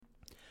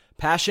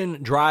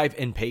Passion, drive,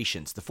 and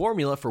patience. The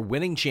formula for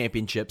winning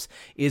championships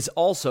is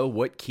also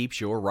what keeps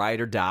your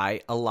ride or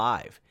die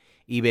alive.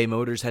 eBay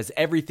Motors has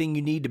everything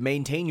you need to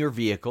maintain your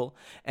vehicle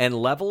and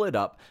level it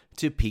up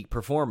to peak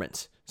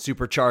performance.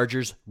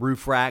 Superchargers,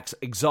 roof racks,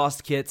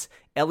 exhaust kits,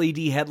 LED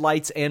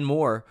headlights, and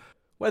more.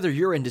 Whether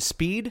you're into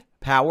speed,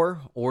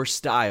 power, or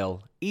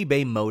style,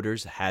 eBay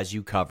Motors has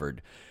you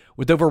covered.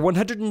 With over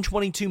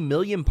 122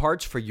 million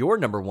parts for your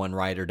number one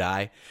ride or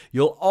die,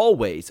 you'll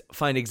always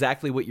find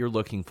exactly what you're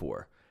looking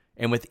for.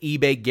 And with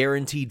eBay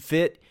Guaranteed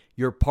Fit,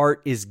 your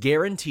part is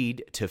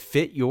guaranteed to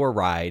fit your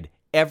ride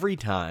every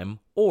time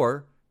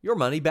or your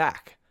money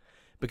back.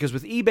 Because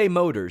with eBay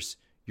Motors,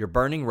 you're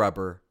burning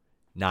rubber,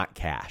 not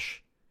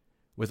cash.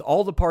 With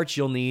all the parts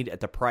you'll need at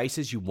the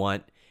prices you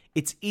want,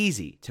 it's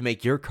easy to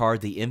make your car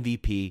the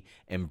MVP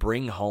and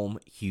bring home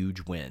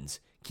huge wins.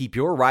 Keep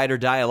your ride or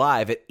die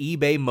alive at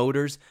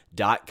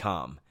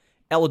ebaymotors.com.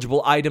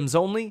 Eligible items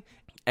only.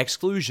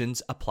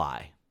 Exclusions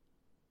apply.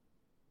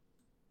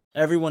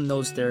 Everyone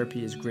knows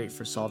therapy is great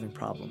for solving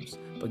problems,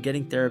 but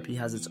getting therapy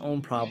has its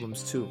own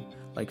problems too,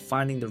 like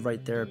finding the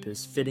right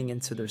therapist, fitting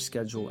into their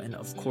schedule, and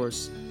of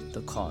course,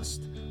 the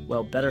cost.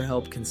 Well,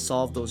 BetterHelp can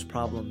solve those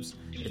problems.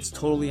 It's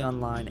totally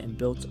online and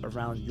built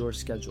around your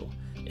schedule.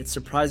 It's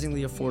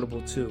surprisingly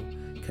affordable too.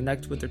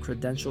 Connect with a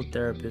credentialed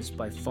therapist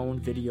by phone,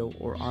 video,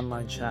 or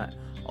online chat,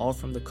 all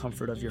from the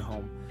comfort of your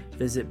home.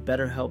 Visit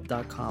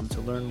BetterHelp.com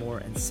to learn more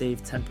and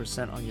save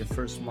 10% on your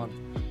first month.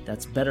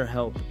 That's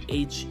BetterHelp,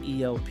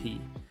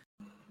 H-E-L-P.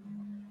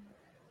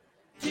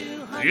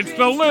 It's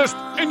The List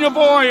and your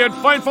boy at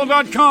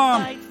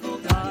Fightful.com.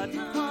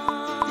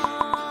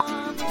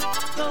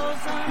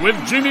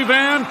 With Jimmy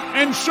Van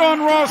and Sean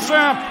Ross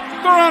Sapp.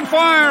 They're on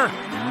fire.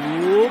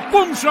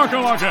 Boom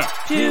shakalaka.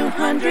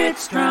 200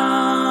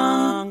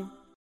 strong.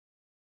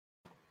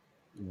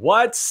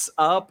 What's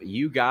up,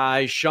 you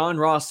guys? Sean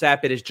Ross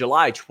Sapp. It is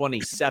July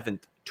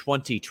 27th,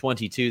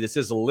 2022. This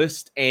is The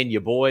List and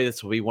your boy.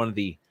 This will be one of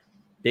the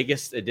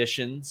biggest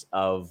editions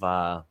of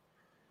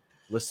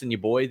List and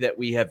your boy that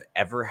we have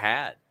ever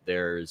had.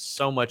 There's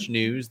so much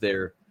news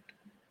there.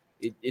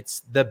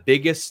 It's the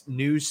biggest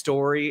news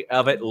story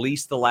of at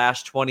least the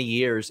last 20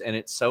 years. And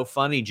it's so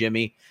funny,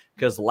 Jimmy,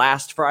 because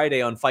last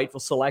Friday on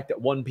Fightful Select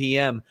at 1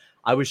 p.m.,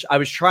 I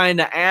was trying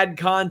to add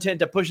content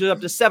to push it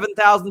up to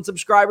 7,000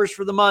 subscribers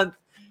for the month.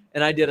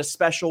 And I did a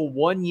special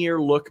 1-year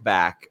look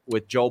back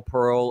with Joel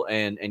Pearl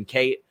and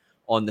Kate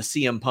on the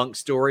CM Punk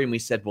story. And we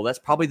said, well, that's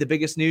probably the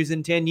biggest news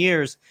in 10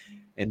 years.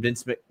 And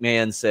Vince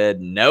McMahon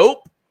said,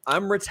 nope,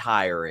 I'm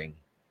retiring.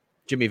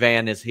 Jimmy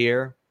Van is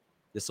here.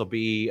 This will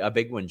be a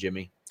big one,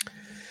 Jimmy.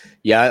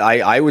 Yeah,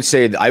 I would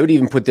say I would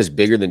even put this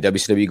bigger than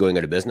WCW going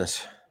out of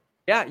business.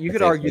 Yeah, you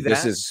could argue that.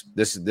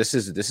 This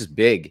is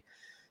big.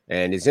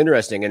 And it's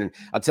interesting. And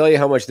I'll tell you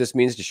how much this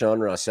means to Sean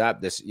Ross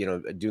Sapp,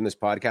 doing this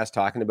podcast,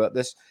 talking about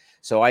this.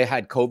 So I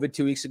had COVID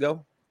 2 weeks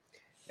ago,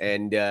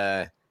 and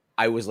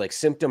I was like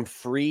symptom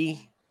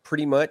free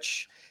pretty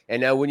much.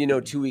 And now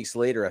when 2 weeks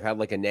later, I've had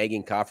like a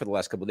nagging cough for the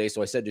last couple of days.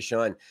 So I said to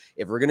Sean,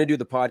 if we're going to do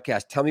the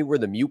podcast, tell me where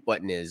the mute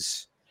button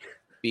is,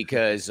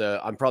 because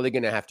I'm probably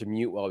going to have to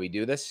mute while we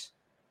do this.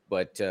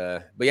 But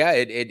yeah,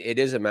 it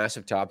is a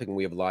massive topic, and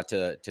we have a lot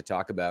to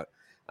talk about.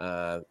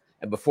 And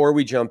before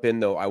we jump in,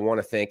 though, I want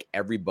to thank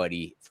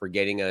everybody for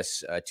getting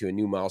us to a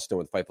new milestone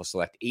with Fightful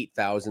Select,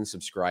 8,000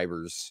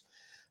 subscribers.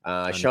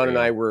 Sean and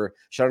I were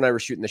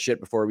shooting the shit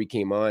before we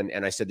came on,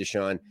 and I said to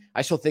Sean,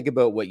 I still think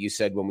about what you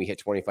said when we hit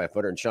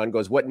 2,500. And Sean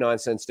goes, "What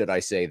nonsense did I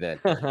say then?"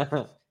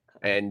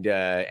 and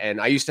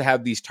I used to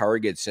have these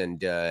targets,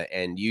 and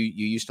you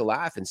used to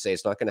laugh and say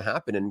it's not going to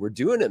happen, and we're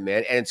doing it,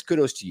 man. And it's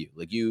kudos to you.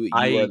 Like you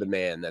are the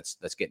man that's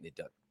getting it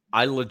done.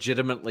 I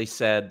legitimately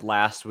said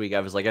last week,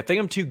 I was like, I think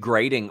I'm too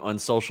grating on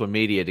social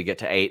media to get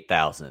to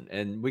 8,000.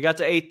 And we got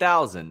to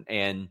 8,000.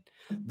 And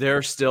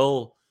there's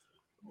still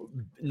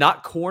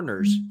not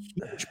corners,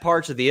 huge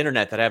parts of the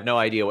internet that have no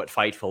idea what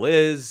Fightful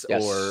is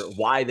or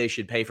why they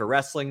should pay for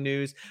wrestling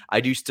news.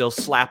 I do still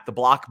slap the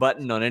block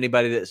button on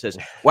anybody that says,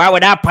 why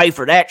would I pay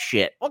for that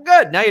shit? Well,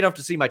 good. Now you don't have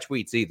to see my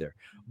tweets either.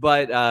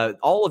 But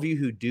all of you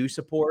who do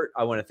support,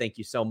 I want to thank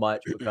you so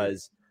much,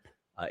 because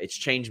it's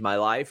changed my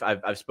life.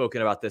 I've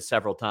spoken about this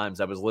several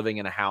times. I was living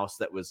in a house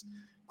that was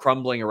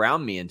crumbling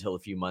around me until a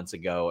few months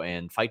ago,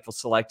 and Fightful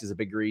Select is a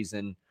big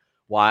reason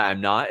why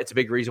I'm not. It's a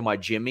big reason why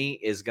Jimmy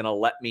is going to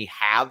let me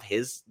have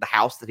the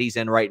house that he's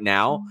in right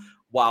now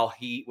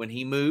when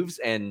he moves.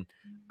 And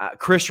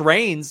Chris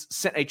Raines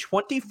sent a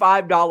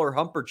 $25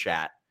 humper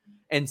chat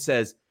and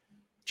says,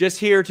 just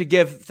here to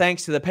give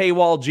thanks to the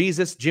paywall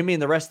Jesus, Jimmy,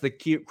 and the rest of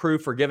the crew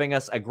for giving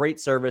us a great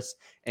service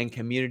and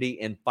community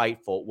in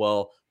Fightful.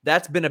 Well,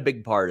 that's been a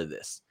big part of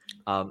this.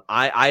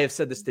 I have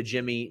said this to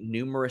Jimmy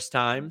numerous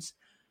times.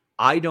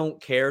 I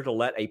don't care to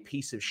let a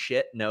piece of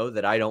shit know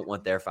that I don't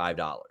want their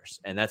 $5.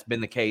 And that's been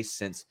the case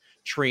since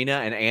Trina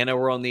and Anna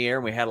were on the air,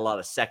 and we had a lot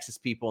of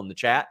sexist people in the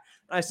chat.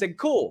 And I said,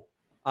 cool,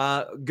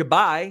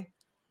 goodbye.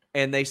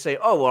 And they say,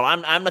 oh, well,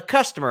 I'm the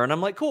customer. And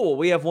I'm like, cool,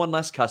 we have one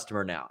less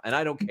customer now. And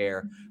I don't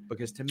care,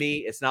 because to me,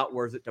 it's not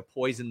worth it to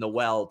poison the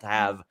well to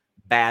have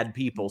bad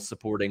people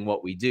supporting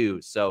what we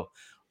do. So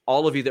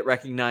all of you that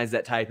recognize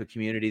that type of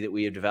community that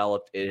we have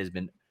developed, it has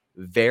been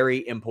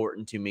very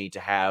important to me to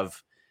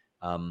have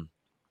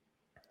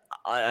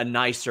a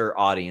nicer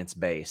audience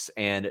base.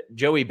 And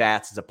Joey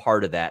Bats is a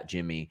part of that,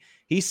 Jimmy.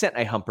 He sent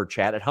a Humper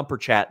Chat at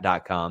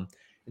humperchat.com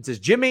and says,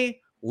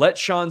 Jimmy, let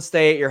Sean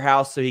stay at your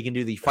house so he can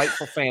do the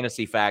Fightful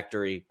Fantasy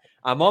Factory.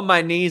 I'm on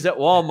my knees at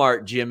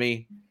Walmart,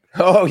 Jimmy.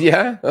 Oh,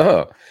 yeah?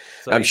 Oh,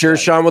 So I'm sure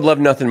Sean would love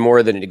nothing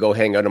more than to go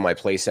hang out in my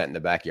playset in the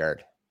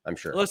backyard. I'm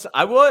sure. Listen,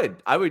 I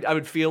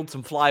would field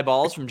some fly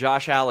balls from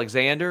Josh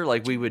Alexander.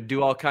 Like, we would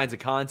do all kinds of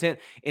content.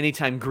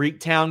 Anytime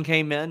Greektown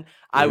came in,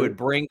 I would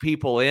bring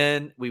people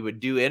in. We would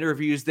do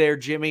interviews there,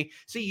 Jimmy.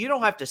 See, you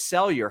don't have to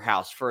sell your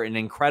house for an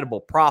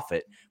incredible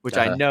profit, which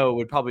I know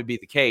would probably be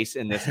the case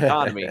in this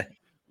economy.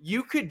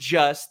 You could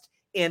just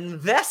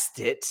invest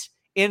it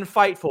in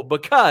Fightful,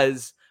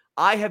 because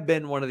I have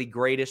been one of the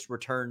greatest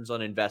returns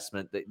on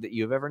investment that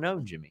you've ever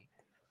known, Jimmy.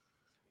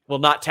 Well,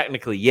 not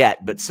technically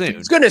yet, but soon. I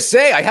was going to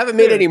say, I haven't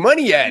made any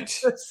money yet.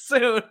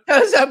 Soon.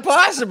 How's that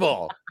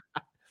possible?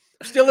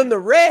 I'm still in the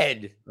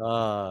red.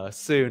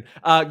 Soon.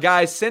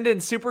 Guys, send in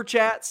super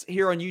chats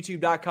here on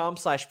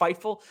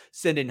youtube.com/Fightful.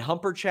 Send in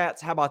Humper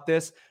Chats. How about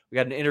this? We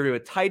got an interview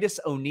with Titus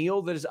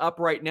O'Neil that is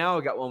up right now.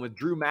 I got one with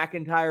Drew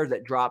McIntyre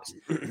that drops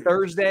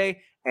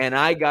Thursday. And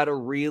I got a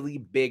really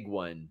big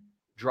one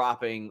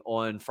dropping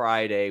on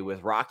Friday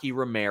with Rocky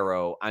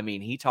Romero. I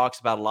mean, he talks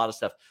about a lot of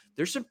stuff.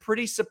 There's some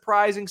pretty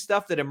surprising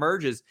stuff that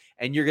emerges,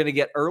 and you're going to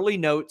get early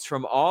notes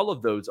from all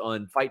of those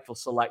on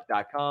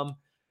FightfulSelect.com.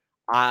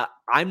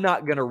 I'm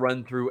not going to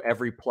run through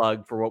every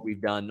plug for what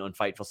we've done on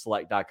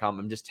FightfulSelect.com.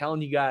 I'm just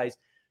telling you guys,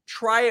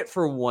 try it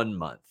for 1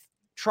 month.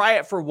 Try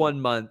it for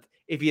 1 month.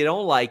 If you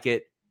don't like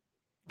it,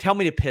 tell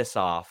me to piss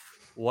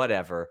off,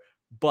 whatever.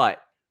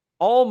 But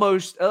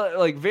almost,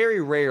 like very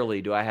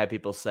rarely do I have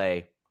people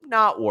say,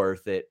 not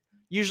worth it.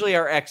 Usually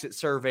our exit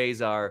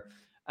surveys are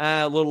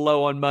a little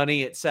low on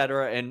money,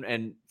 etc.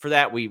 And for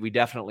that, we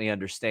definitely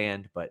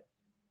understand. But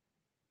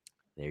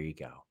there you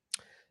go.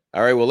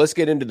 All right, well, let's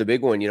get into the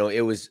big one. You know,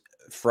 it was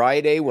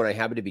Friday when I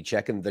happened to be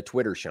checking the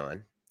Twitter,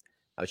 Sean.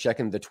 I was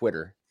checking the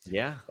Twitter.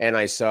 Yeah. And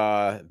I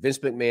saw Vince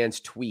McMahon's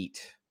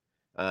tweet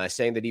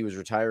saying that he was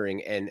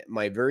retiring. And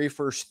my very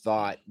first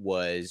thought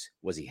was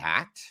he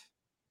hacked?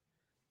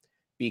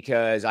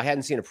 Because I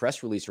hadn't seen a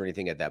press release or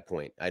anything at that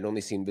point. I'd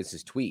only seen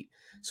Vince's tweet.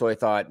 So I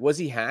thought, was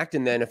he hacked?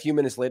 And then a few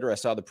minutes later, I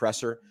saw the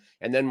presser.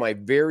 And then my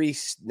very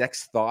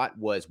next thought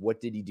was, what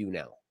did he do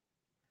now?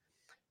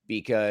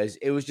 Because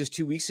it was just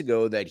 2 weeks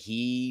ago that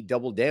he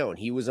doubled down.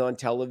 He was on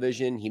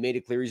television. He made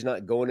it clear he's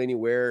not going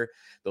anywhere.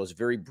 Those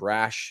very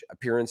brash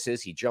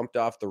appearances. He jumped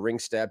off the ring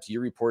steps. You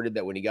reported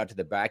that when he got to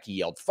the back, he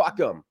yelled, fuck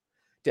him,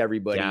 to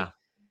everybody. Yeah.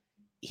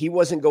 He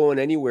wasn't going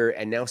anywhere.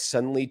 And now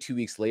suddenly 2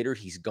 weeks later,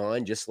 he's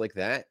gone just like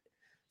that.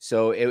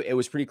 So it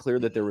was pretty clear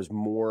that there was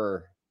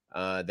more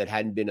that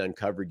hadn't been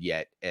uncovered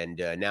yet. And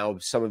now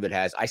some of it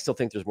has. I still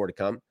think there's more to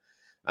come.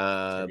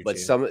 But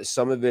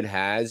some of it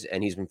has,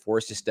 and he's been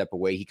forced to step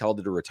away. He called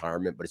it a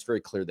retirement, but it's very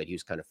clear that he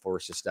was kind of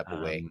forced to step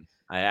away.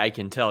 I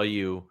can tell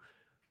you,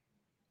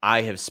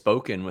 I have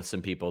spoken with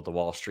some people at the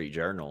Wall Street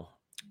Journal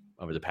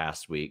over the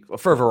past week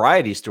for a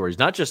variety of stories,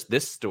 not just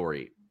this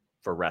story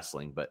for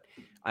wrestling, but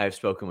I have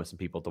spoken with some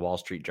people at the Wall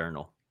Street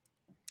Journal.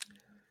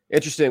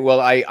 Interesting. Well,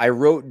 I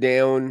wrote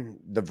down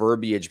the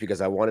verbiage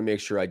because I want to make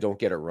sure I don't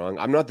get it wrong.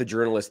 I'm not the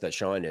journalist that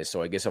Sean is,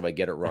 so I guess if I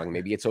get it wrong,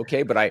 maybe it's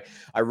okay. But I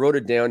wrote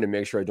it down to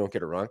make sure I don't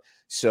get it wrong.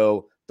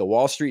 So the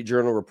Wall Street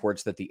Journal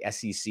reports that the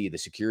SEC, the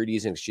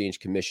Securities and Exchange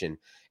Commission,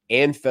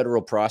 and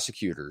federal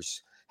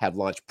prosecutors have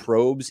launched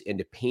probes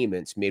into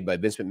payments made by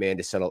Vince McMahon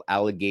to settle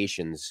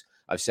allegations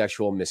of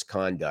sexual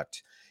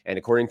misconduct. And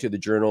according to the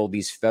Journal,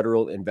 these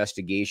federal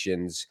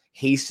investigations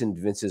hastened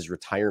Vince's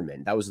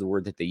retirement. That was the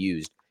word that they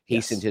used.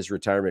 Hastened his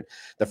retirement.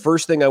 The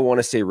first thing I want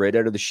to say right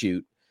out of the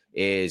chute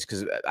is,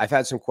 because I've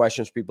had some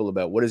questions from people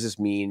about what does this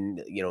mean?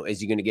 You know,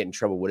 is he going to get in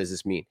trouble? What does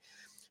this mean?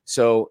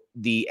 So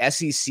the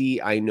SEC,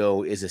 I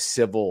know, is a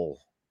civil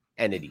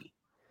entity.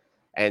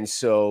 And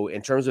so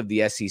in terms of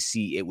the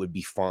SEC, it would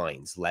be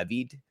fines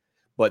levied.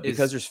 But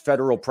because there's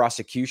federal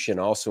prosecution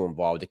also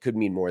involved, it could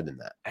mean more than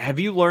that. Have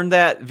you learned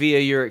that via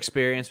your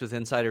experience with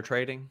insider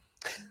trading?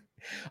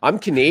 I'm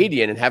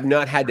Canadian and have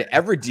not had to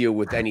ever deal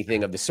with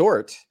anything of the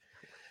sort.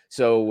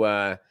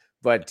 So,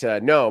 but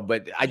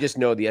I just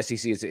know the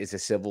SEC is a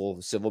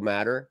civil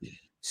matter.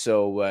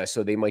 So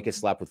they might get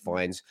slapped with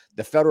fines.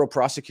 The federal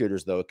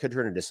prosecutors, though, it could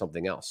turn into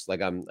something else.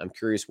 Like I'm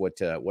curious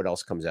what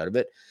else comes out of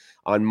it.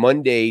 On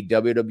Monday,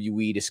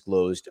 WWE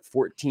disclosed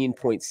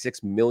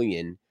 $14.6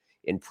 million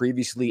in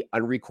previously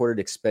unrecorded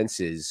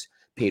expenses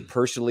paid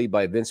personally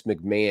by Vince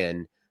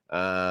McMahon.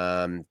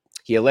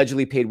 He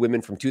allegedly paid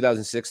women from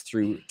 2006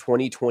 through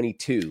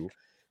 2022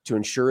 to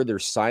ensure their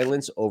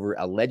silence over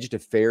alleged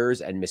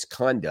affairs and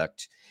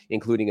misconduct,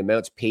 including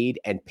amounts paid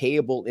and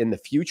payable in the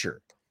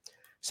future.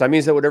 So that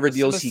means that whatever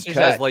deals he cut,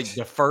 has like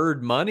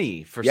deferred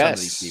money for some of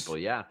these people.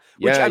 Yeah.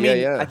 Which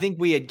I think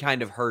we had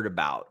kind of heard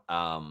about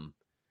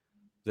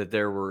that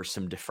there were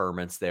some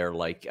deferments there.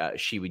 Like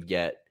she would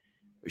get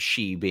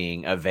she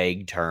being a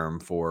vague term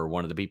for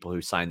one of the people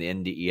who signed the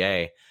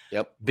NDEA.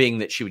 Yep. Being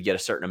that she would get a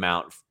certain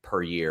amount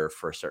per year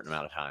for a certain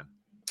amount of time.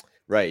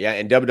 Right. Yeah.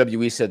 And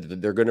WWE said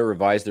that they're going to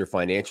revise their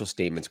financial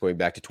statements going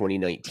back to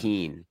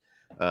 2019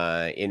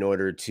 in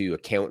order to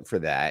account for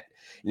that.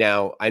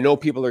 Now, I know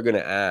people are going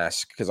to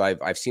ask, because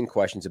I've seen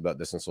questions about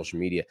this on social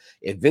media.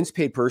 If Vince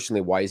paid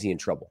personally, why is he in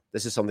trouble?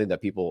 This is something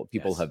that people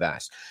have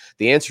asked.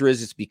 The answer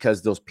is it's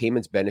because those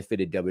payments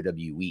benefited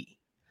WWE.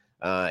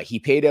 He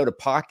paid out of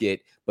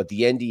pocket, but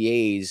the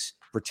NDAs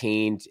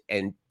pertained to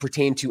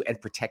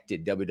and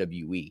protected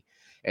WWE.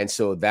 And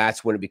so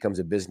that's when it becomes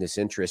a business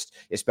interest,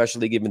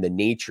 especially given the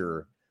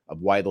nature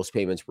of why those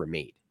payments were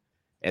made.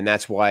 And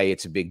that's why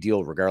it's a big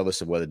deal,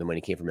 regardless of whether the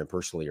money came from him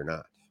personally or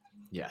not.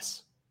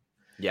 Yes.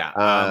 Yeah.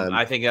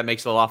 I think that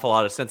makes an awful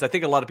lot of sense. I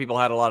think a lot of people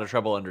had a lot of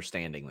trouble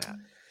understanding that.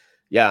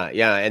 Yeah.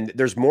 Yeah. And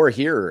there's more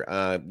here.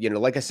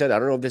 Like I said, I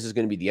don't know if this is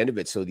going to be the end of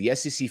it. So the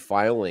SEC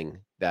filing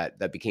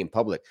that became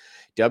public,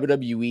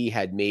 WWE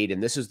had made,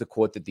 and this is the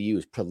quote that they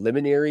used,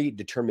 preliminary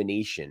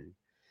determination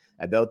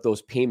about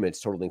those payments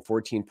totaling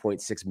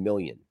 $14.6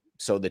 million.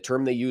 So the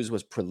term they used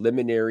was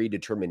preliminary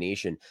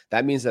determination.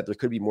 That means that there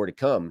could be more to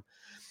come.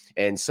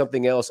 And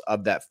something else,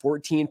 of that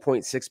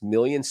 $14.6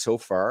 million so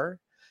far,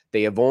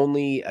 they have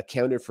only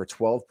accounted for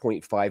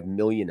 $12.5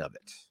 million of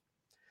it.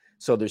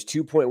 So there's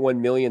 $2.1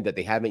 million that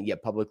they haven't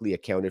yet publicly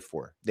accounted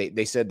for.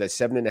 They said that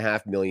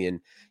 $7.5 million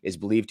is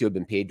believed to have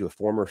been paid to a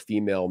former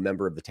female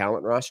member of the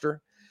talent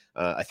roster.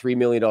 A $3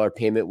 million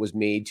payment was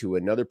made to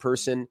another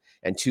person,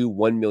 and two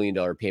 $1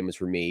 million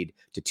payments were made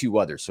to two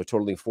others. So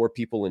totaling 4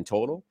 people in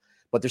total.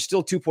 But there's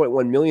still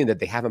 $2.1 million that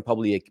they haven't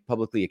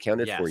publicly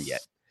accounted for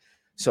yet.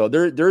 So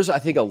there's, I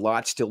think, a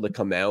lot still to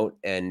come out,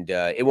 and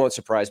it won't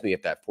surprise me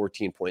if that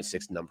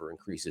 14.6 number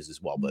increases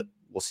as well, but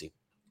we'll see.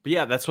 But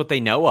yeah, that's what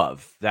they know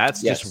of.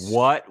 That's just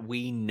what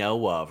we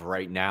know of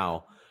right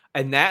now.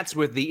 And that's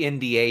with the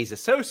NDAs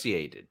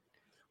associated,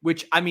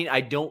 which, I mean,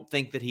 I don't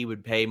think that he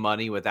would pay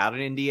money without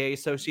an NDA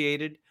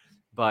associated,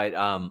 but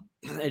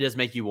it does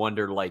make you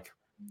wonder, like,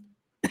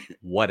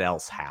 what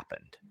else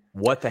happened?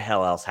 What the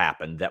hell else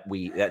happened that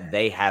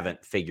they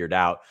haven't figured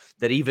out,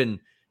 that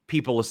even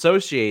people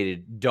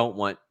associated don't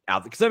want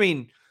out? Because, I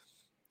mean,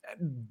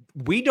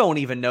 we don't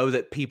even know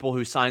that people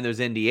who signed those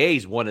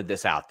NDAs wanted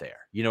this out there.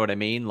 You know what I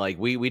mean? Like,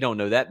 we don't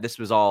know that. This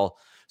was all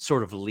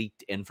sort of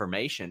leaked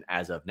information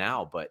as of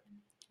now, but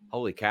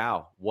holy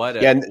cow, what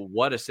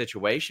a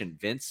situation.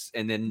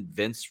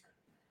 Vince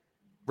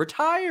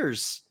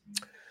retires.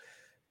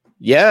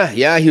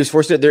 Yeah, he was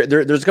forced to.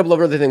 There's a couple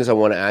of other things I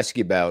want to ask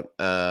you about.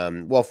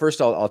 Well,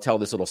 first I'll tell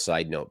this little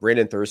side note.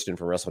 Brandon Thurston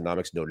from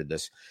WrestleNomics noted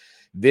this.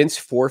 Vince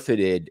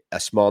forfeited a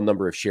small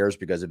number of shares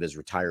because of his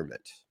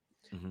retirement.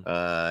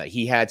 Mm-hmm.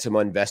 He had some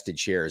unvested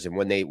shares, and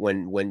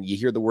when you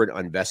hear the word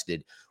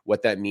unvested,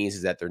 what that means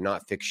is that they're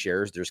not fixed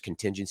shares. There's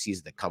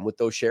contingencies that come with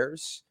those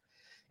shares.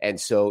 And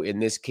so in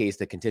this case,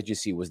 the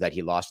contingency was that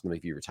he lost them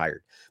if he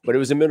retired, but it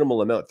was a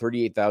minimal amount,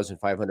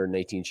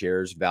 38,519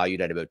 shares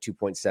valued at about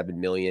 2.7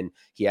 million.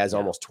 He has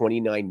almost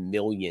 29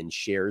 million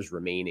shares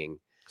remaining.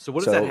 So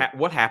what does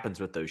what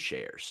happens with those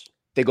shares?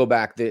 They go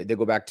back. They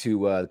go back to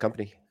the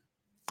company.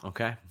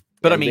 Okay.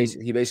 But I mean,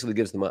 he basically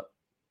gives them up.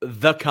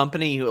 The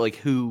company, like,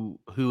 who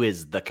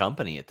is the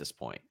company at this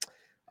point?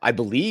 I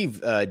believe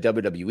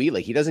WWE,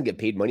 like, he doesn't get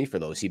paid money for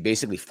those. He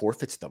basically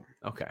forfeits them.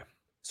 Okay.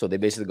 So they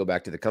basically go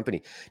back to the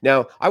company.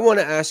 Now, I want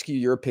to ask you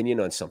your opinion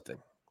on something.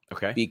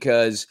 Okay.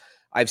 Because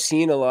I've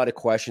seen a lot of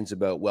questions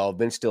about, well,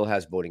 Vince still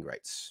has voting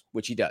rights,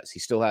 which he does. He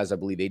still has, I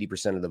believe,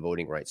 80% of the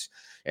voting rights.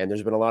 And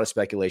there's been a lot of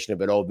speculation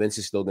about, oh, Vince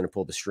is still going to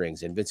pull the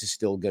strings, and Vince is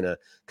still going to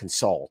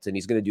consult, and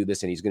he's going to do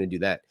this and he's going to do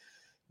that.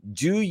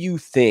 Do you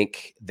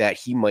think that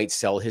he might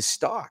sell his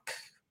stock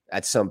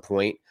at some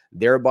point,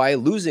 thereby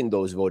losing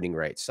those voting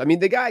rights? I mean,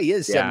 the guy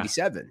is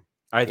 77.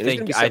 I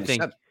think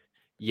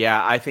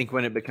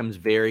when it becomes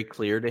very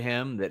clear to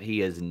him that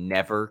he is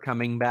never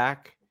coming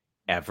back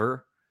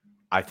ever,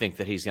 I think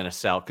that he's going to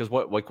sell. Because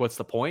what's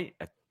the point?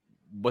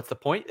 What's the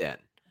point then?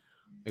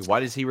 Like,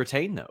 why does he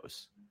retain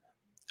those?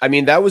 I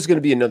mean, that was going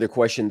to be another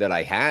question that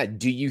I had.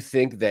 Do you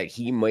think that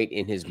he might,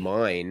 in his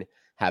mind,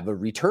 have a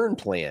return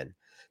plan?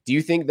 Do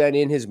you think that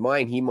in his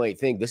mind he might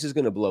think this is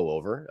going to blow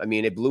over? I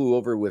mean, it blew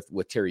over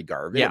with Terry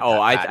Garvin. Yeah.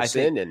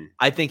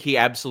 I think he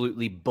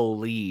absolutely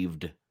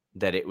believed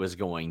that it was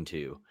going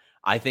to.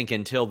 I think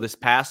until this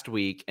past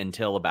week,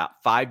 until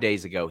about 5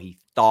 days ago, he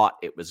thought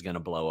it was going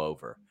to blow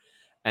over.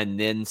 And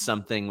then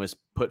something was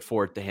put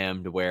forth to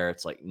him to where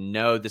it's like,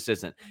 no, this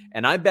isn't.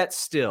 And I bet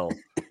still,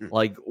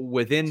 like,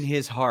 within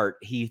his heart,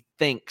 he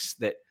thinks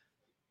that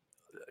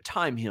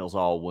time heals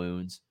all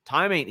wounds.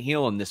 Time ain't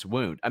healing this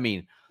wound. I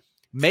mean,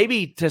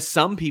 maybe to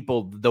some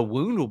people the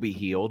wound will be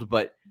healed,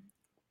 but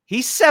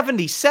he's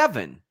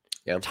 77.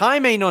 Yep.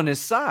 Time ain't on his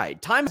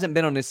side. Time hasn't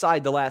been on his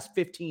side the last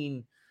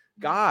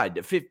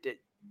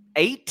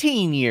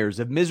 18 years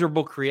of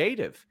miserable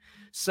creative.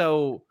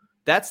 So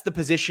that's the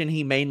position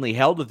he mainly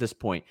held at this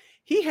point.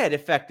 He had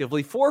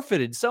effectively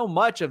forfeited so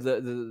much of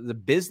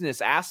the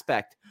business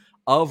aspect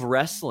of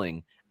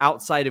wrestling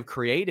outside of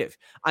creative.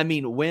 I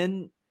mean,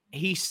 when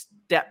he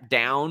step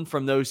down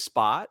from those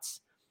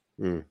spots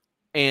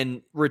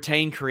and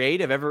retain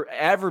creative.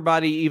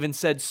 Everybody even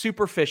said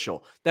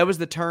superficial. That was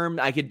the term.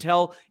 I could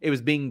tell it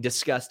was being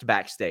discussed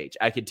backstage.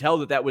 I could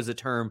tell that was a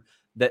term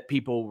that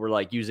people were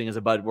like using as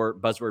a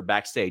buzzword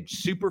backstage.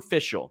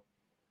 Superficial.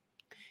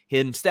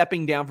 Him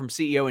stepping down from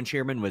CEO and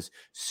chairman was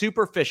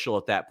superficial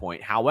at that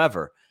point.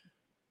 However,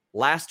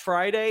 last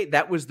Friday,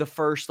 that was the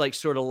first like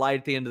sort of light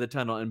at the end of the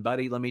tunnel. And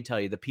buddy, let me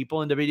tell you, the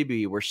people in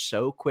WWE were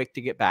so quick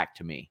to get back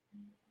to me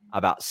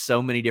about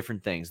so many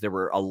different things. There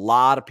were a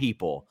lot of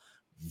people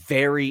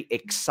very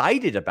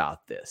excited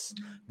about this.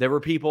 There were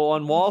people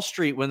on Wall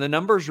Street when the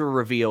numbers were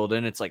revealed,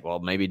 and it's like,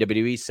 well, maybe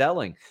WWE's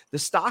selling. The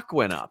stock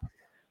went up.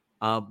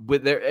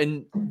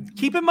 And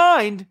keep in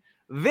mind,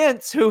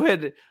 Vince, who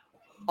had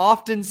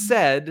often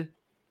said,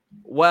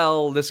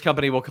 well, this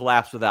company will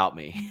collapse without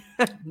me.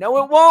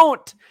 No, it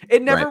won't.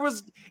 It never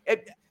was.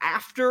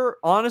 After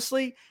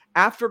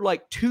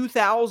like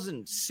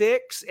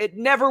 2006, it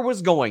never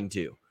was going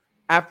to.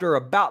 After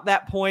about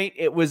that point,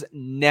 it was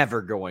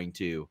never going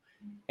to.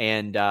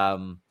 And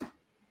I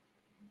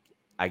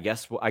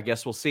guess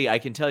we'll see. I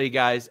can tell you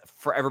guys,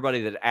 for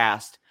everybody that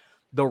asked,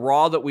 the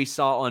Raw that we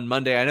saw on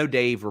Monday, I know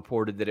Dave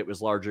reported that it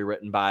was largely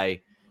written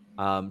by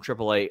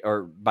Triple H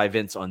or by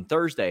Vince on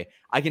Thursday.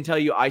 I can tell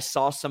you I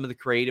saw some of the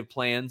creative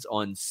plans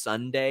on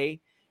Sunday,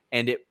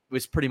 and it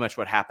was pretty much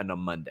what happened on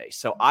Monday.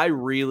 So I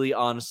really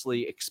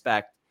honestly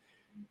expect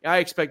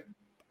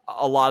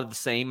a lot of the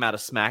same out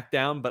of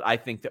SmackDown, but I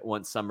think that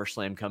once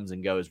SummerSlam comes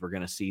and goes, we're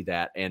going to see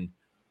that. And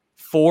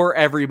for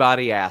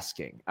everybody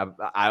asking,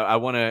 I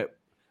want to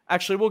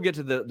actually, we'll get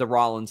to the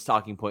Rollins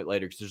talking point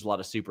later because there's a lot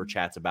of super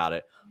chats about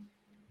it.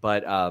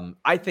 But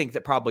I think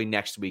that probably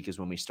next week is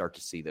when we start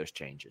to see those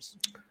changes.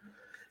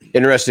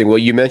 Interesting. Well,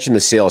 you mentioned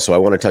the sale, so I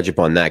want to touch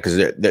upon that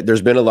because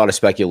there's been a lot of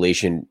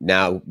speculation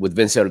now with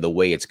Vince out of the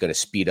way. It's going to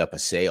speed up a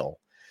sale.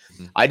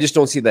 Mm-hmm. I just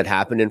don't see that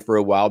happening for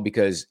a while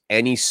because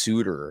any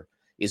suitor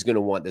is going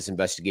to want this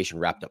investigation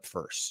wrapped up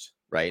first,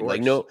 right?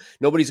 Like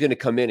nobody's going to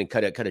come in and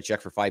cut a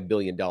check for $5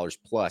 billion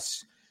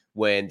plus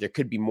when there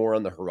could be more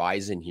on the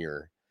horizon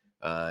here.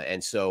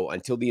 And so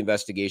until the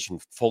investigation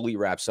fully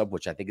wraps up,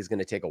 which I think is going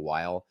to take a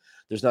while,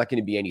 there's not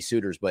going to be any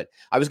suitors. But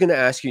I was going to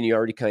ask you, and you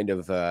already kind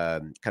of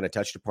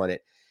touched upon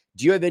it.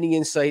 Do you have any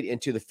insight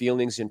into the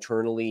feelings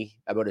internally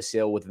about a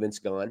sale with Vince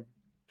gone?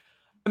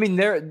 I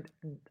mean,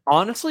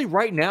 honestly,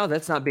 right now,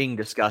 that's not being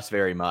discussed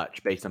very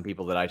much based on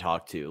people that I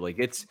talk to. Like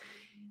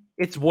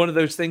it's one of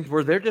those things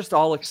where they're just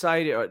all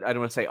excited. I don't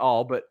want to say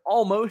all, but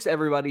almost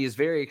everybody is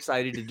very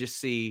excited to just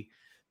see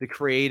the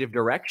creative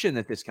direction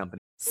that this company.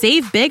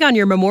 Save big on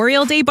your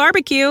Memorial Day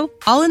barbecue,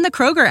 all in the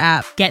Kroger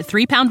app. Get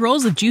 3-pound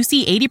rolls of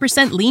juicy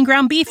 80% lean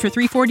ground beef for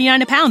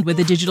 $3.49 a pound with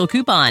a digital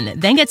coupon.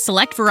 Then get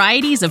select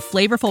varieties of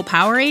flavorful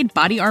Powerade,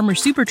 Body Armor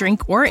Super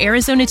Drink, or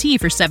Arizona tea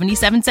for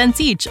 77 cents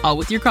each, all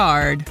with your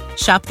card.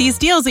 Shop these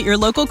deals at your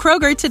local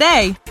Kroger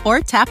today, or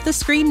tap the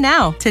screen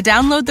now to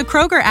download the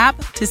Kroger app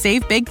to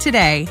save big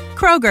today.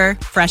 Kroger,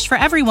 fresh for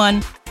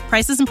everyone.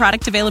 Prices and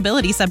product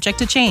availability subject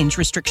to change.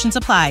 Restrictions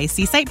apply.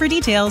 See site for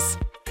details.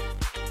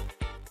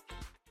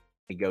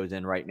 Goes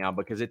in right now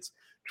because it's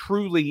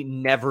truly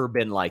never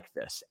been like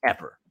this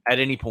ever at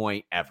any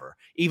point ever.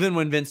 Even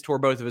when Vince tore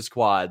both of his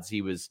quads,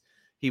 he was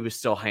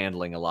still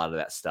handling a lot of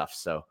that stuff.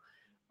 So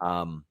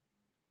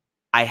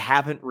I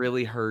haven't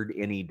really heard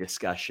any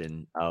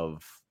discussion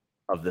of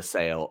the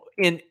sale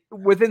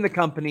within the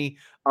company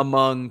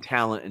among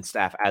talent and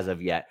staff as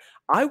of yet.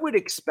 I would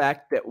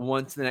expect that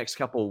once the next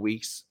couple of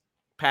weeks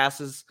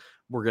passes,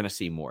 we're going to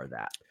see more of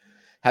that.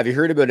 Have you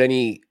heard about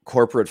any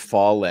corporate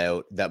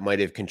fallout that might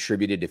have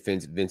contributed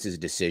to Vince's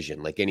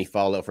decision, like any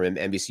fallout from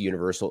NBC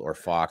Universal or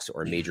Fox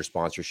or major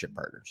sponsorship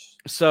partners?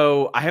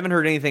 So I haven't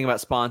heard anything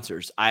about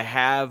sponsors. I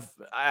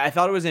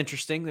thought it was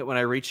interesting that when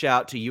I reached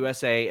out to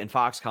USA and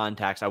Fox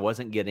contacts, I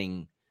wasn't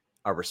getting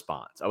a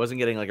response. I wasn't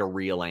getting like a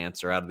real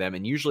answer out of them.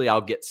 And usually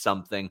I'll get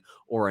something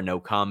or a no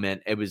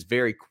comment. It was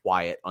very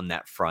quiet on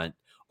that front,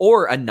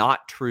 or a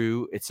not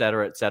true, et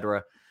cetera, et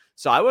cetera.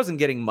 So I wasn't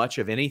getting much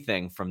of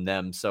anything from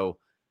them. So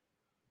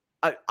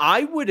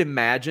I would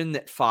imagine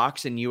that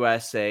Fox and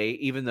USA,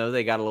 even though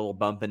they got a little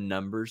bump in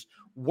numbers,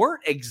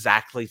 weren't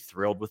exactly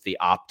thrilled with the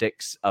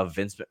optics of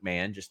Vince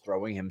McMahon just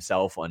throwing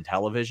himself on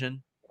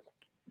television.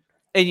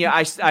 And yeah,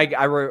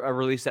 I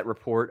released that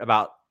report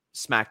about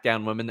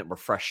SmackDown women that were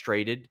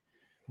frustrated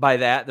by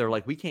that. They're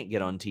like, we can't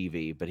get on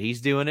TV, but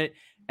he's doing it.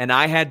 And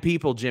I had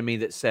people, Jimmy,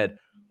 that said,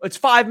 it's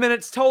 5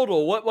 minutes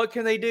total. What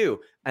can they do?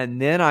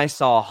 And then I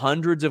saw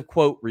hundreds of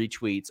quote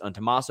retweets on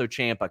Tommaso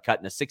Ciampa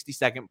cutting a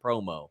 60-second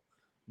promo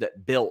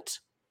that built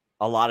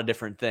a lot of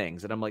different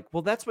things. And I'm like,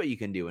 well, that's what you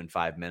can do in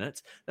 5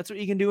 minutes. That's what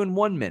you can do in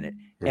 1 minute.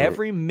 Mm-hmm.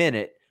 Every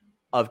minute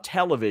of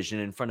television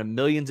in front of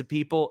millions of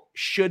people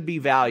should be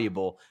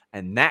valuable.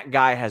 And that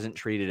guy hasn't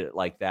treated it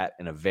like that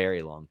in a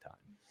very long time.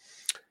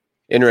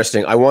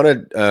 Interesting. I want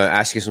to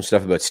ask you some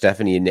stuff about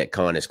Stephanie and Nick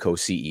Khan as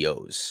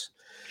co-CEOs.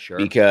 Sure.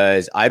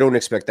 Because I don't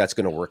expect that's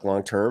going to work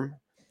long-term.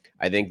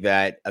 I think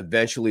that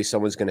eventually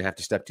someone's going to have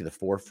to step to the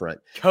forefront.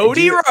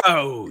 Cody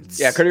Rhodes.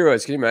 Yeah, Cody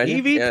Rhodes. Can you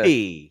imagine?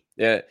 EVP.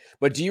 Yeah.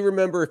 But do you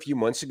remember a few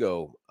months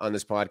ago on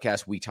this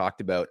podcast, we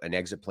talked about an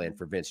exit plan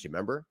for Vince? Do you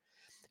remember?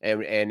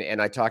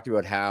 And I talked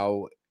about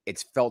how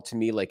it's felt to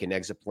me like an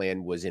exit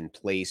plan was in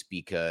place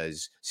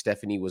because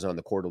Stephanie was on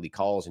the quarterly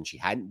calls and she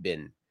hadn't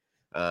been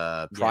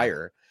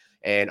prior.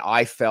 And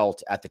I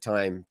felt at the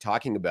time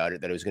talking about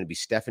it that it was going to be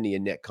Stephanie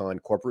and Nick Khan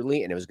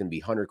corporately and it was going to be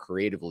Hunter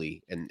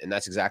creatively. And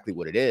that's exactly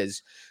what it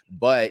is.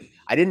 But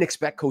I didn't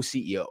expect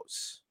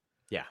co-CEOs.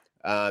 Yeah.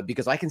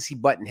 Because I can see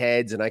button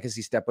heads and I can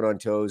see stepping on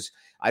toes.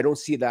 I don't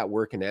see that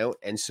working out.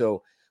 And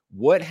so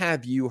what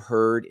have you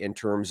heard in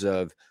terms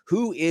of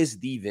who is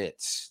the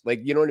Vince? Like,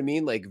 you know what I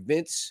mean? Like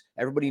Vince,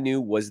 everybody knew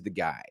was the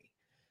guy.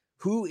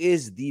 Who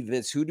is the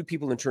Vince? Who do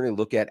people internally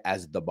look at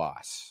as the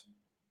boss?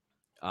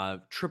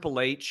 Triple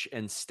H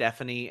and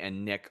Stephanie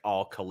and Nick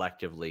all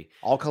collectively.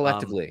 All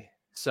collectively.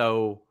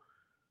 So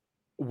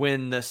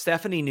when the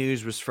Stephanie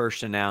news was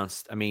first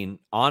announced, I mean,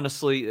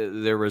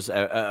 honestly, there was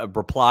a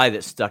reply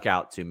that stuck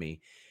out to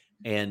me.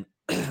 And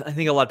I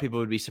think a lot of people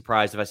would be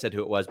surprised if I said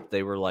who it was, but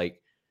they were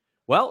like,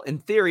 well, in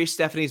theory,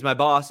 Stephanie's my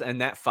boss,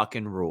 and that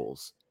fucking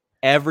rules.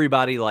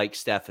 Everybody likes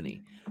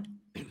Stephanie.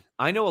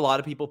 I know a lot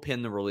of people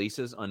pin the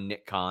releases on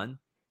Nick Khan.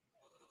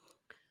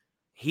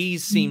 He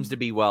seems to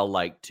be well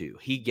liked too.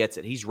 He gets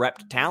it. He's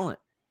repped talent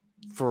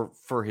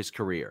for his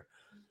career.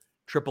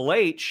 Triple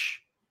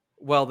H,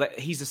 well,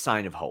 he's a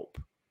sign of hope.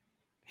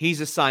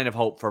 He's a sign of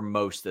hope for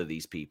most of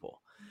these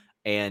people.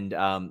 And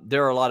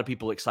there are a lot of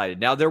people excited.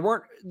 Now, there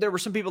were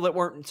some people that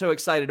weren't so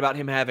excited about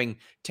him having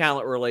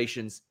talent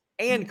relations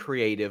and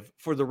creative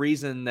for the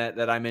reason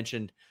that I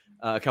mentioned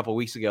a couple of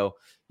weeks ago.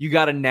 You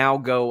got to now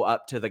go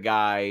up to the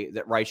guy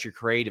that writes your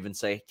creative and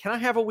say, can I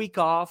have a week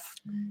off?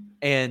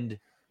 And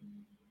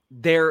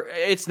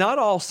it's not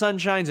all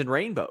sunshines and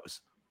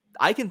rainbows.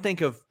 I can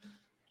think of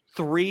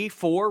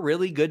 3-4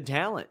 really good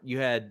talent. You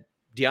had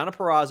Deonna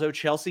Purrazzo,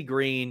 Chelsea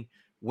Green,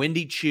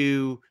 Wendy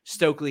Chu,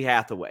 Stokely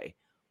Hathaway.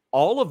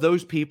 All of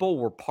those people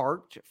were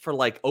parked for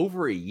like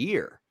over a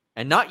year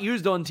and not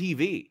used on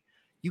TV.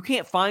 You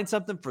can't find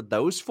something for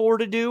those four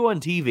to do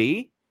on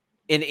TV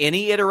in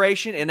any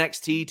iteration,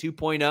 NXT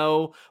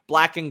 2.0,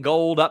 black and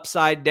gold,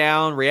 upside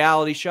down,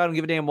 reality show. I don't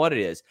give a damn what it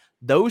is.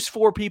 Those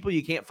four people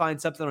you can't find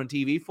something on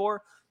TV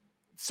for.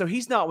 So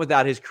he's not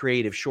without his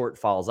creative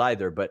shortfalls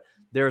either, but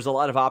there's a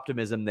lot of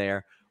optimism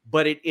there.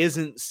 But it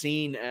isn't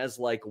seen as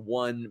like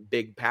one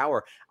big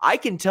power. I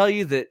can tell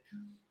you that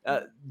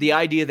the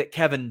idea that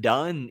Kevin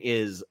Dunn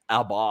is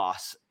a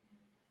boss,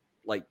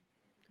 like,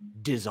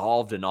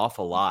 dissolved an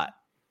awful lot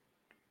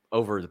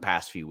over the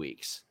past few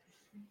weeks.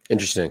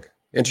 Interesting.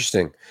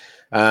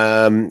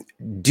 Do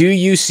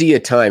you see a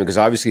time, because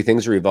obviously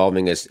things are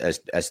evolving as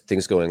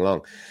things going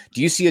along.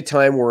 Do you see a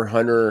time where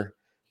Hunter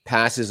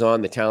passes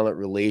on the talent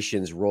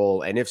relations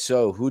role? And if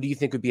so, who do you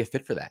think would be a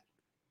fit for that?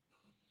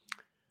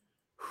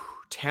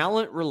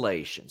 Talent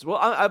relations. Well,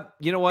 I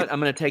you know what? I'm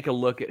going to take a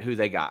look at who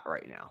they got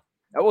right now.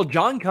 Well,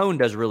 John Cone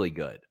does really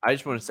good. I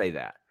just want to say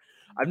that.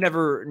 I've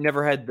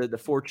never had the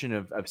fortune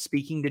of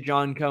speaking to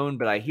John Cone,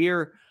 but I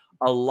hear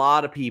a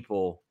lot of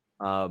people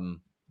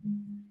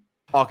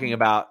talking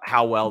about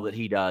how well that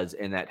he does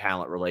in that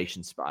talent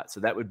relations spot.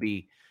 So that would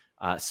be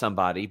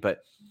somebody.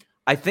 But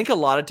I think a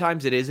lot of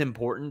times it is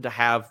important to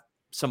have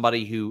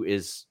somebody who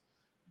is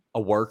a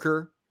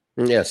worker.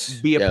 Yes.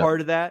 Be a part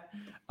of that.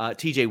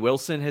 TJ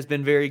Wilson has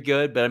been very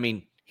good, but I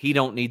mean, he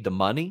don't need the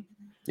money.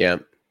 Yeah.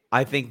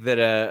 I think that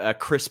a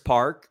Chris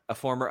Park, a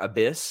former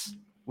Abyss,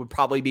 would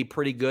probably be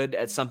pretty good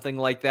at something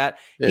like that.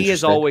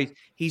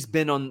 He's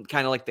been on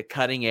kind of like the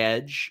cutting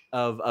edge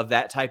of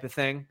that type of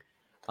thing.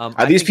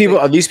 Are these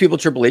people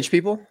Triple H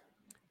people?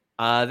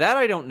 That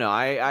I don't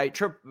know.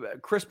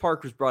 Chris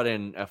Park was brought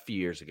in a few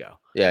years ago.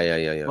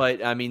 Yeah.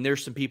 But I mean,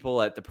 there's some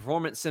people at the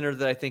Performance Center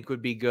that I think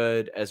would be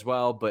good as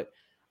well. But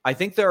I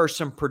think there are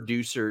some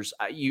producers.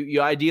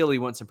 You ideally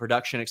want some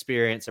production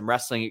experience, some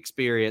wrestling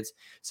experience,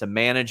 some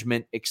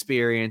management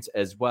experience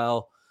as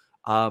well.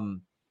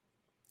 Shane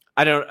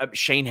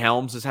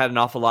Helms has had an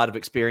awful lot of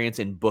experience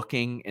in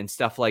booking and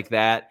stuff like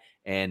that,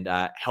 and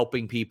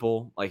helping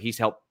people. Like, he's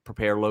helped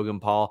prepare Logan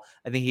Paul.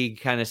 I think he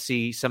can kind of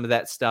see some of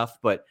that stuff,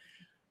 but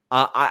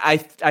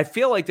I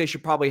feel like they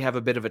should probably have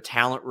a bit of a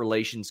talent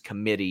relations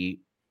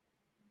committee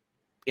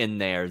in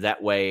there.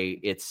 That way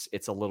it's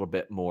a little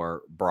bit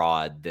more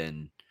broad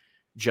than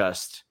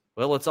just,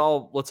 well, let's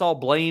all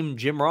blame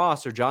Jim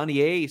Ross or Johnny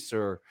Ace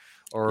or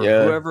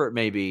whoever it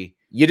may be.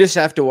 You just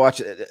have to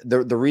watch.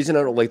 The reason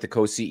I don't like the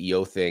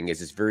co-CEO thing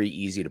is it's very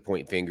easy to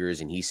point fingers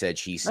and he said,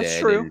 she said. That's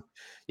true.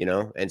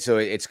 And so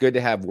it's good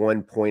to have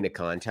one point of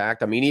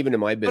contact. I mean, even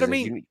in my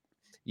business,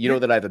 you know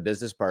that I have a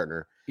business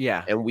partner.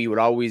 Yeah. And we would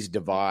always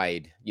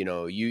divide,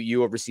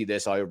 you oversee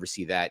this, I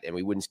oversee that, and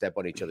we wouldn't step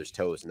on each other's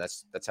toes. And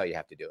that's how you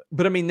have to do it.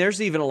 But I mean,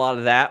 there's even a lot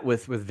of that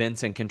with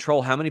Vince and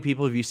control. How many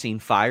people have you seen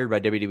fired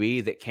by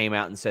WWE that came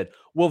out and said,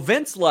 well,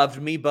 Vince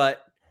loved me,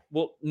 but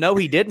well, no,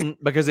 he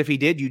didn't, because if he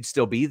did, you'd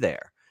still be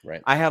there.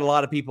 Right. I had a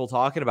lot of people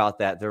talking about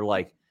that. They're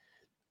like,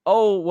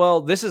 oh,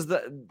 well, this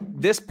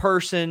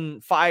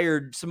person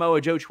fired Samoa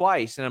Joe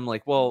twice. And I'm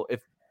like, well,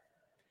 if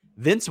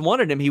Vince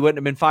wanted him, he wouldn't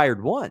have been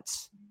fired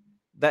once.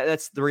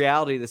 That's the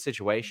reality of the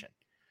situation.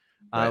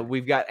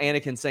 We've got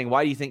Anakin saying,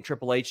 why do you think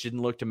Triple H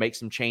didn't look to make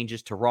some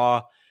changes to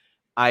Raw?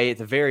 I, at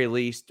the very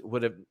least,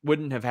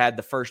 wouldn't have had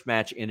the first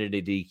match ended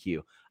a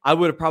DQ. I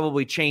would have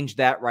probably changed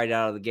that right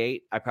out of the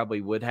gate. I probably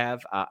would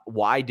have.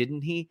 Why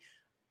didn't he?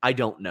 I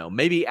don't know.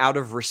 Maybe out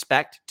of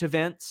respect to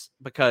Vince,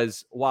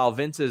 because while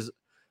Vince is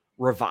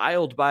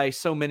reviled by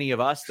so many of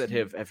us that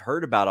have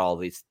heard about all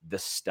this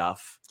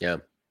stuff,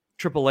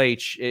 Triple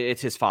H,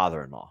 it's his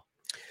father-in-law.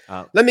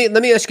 Let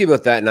me ask you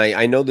about that. And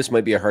I know this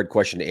might be a hard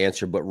question to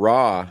answer, but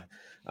Raw,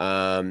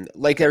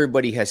 like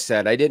everybody has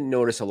said, I didn't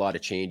notice a lot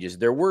of changes.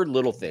 There were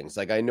little things.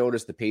 Like I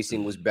noticed the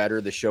pacing was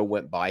better. The show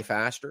went by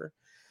faster.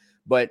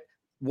 But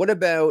what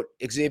about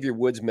Xavier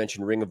Woods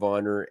mentioned Ring of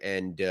Honor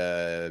and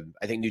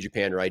I think New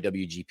Japan or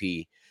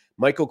IWGP?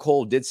 Michael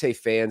Cole did say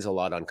fans a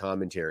lot on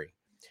commentary.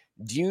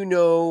 Do you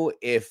know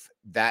if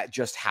that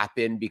just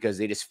happened because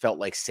they just felt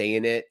like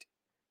saying it?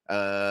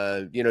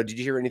 Did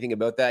you hear anything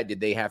about that? Did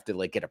they have to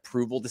like get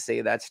approval to say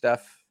that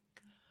stuff?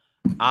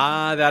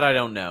 That I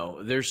don't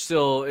know. It's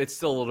still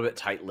a little bit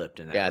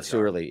tight-lipped in that. Yeah, it's too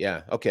early.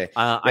 Yeah. Okay.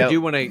 I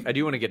do want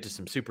to get to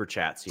some super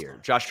chats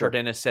here. Josh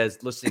Cardenas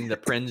says, listening to the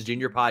Prinz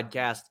Jr.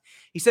 podcast,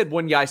 he said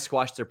one guy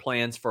squashed their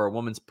plans for a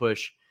woman's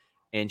push,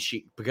 and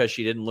because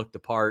she didn't look the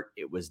part,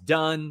 it was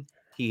done.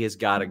 He has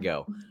got to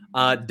go.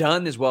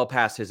 Dunn is well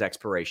past his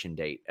expiration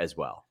date as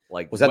well.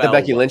 Like, was that the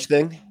Becky Lynch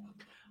thing?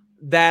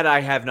 That I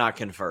have not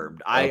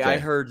confirmed. Okay. I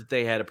heard that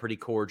they had a pretty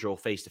cordial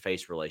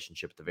face-to-face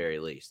relationship at the very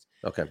least.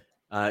 Okay.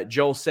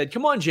 Joel said,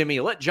 come on,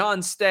 Jimmy, let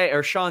Sean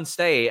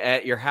stay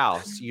at your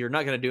house. You're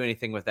not going to do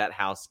anything with that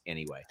house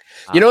anyway.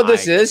 You know what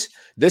this is?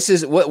 This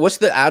is what's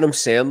the Adam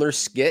Sandler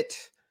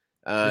skit?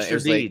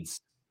 Mr.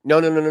 Deeds.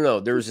 Like, no.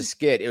 There was a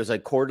skit. It was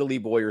like Quarterly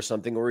Boy or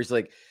something where he's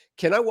like,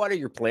 can I water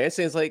your plants?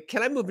 And it's like,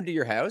 can I move into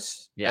your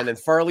house? Yeah. And then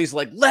Farley's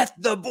like, let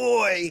the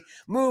boy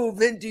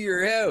move into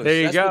your house.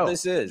 There you go. That's what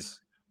this is.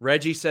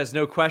 Reggie says,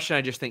 no question.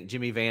 I just think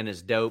Jimmy Van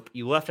is dope.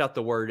 You left out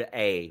the word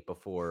A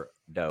before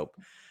dope.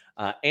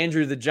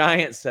 Andrew the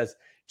Giant says,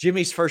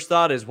 Jimmy's first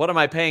thought is, what am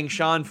I paying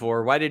Sean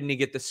for? Why didn't he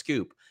get the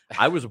scoop?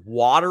 I was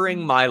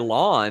watering my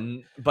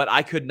lawn, but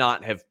I could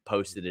not have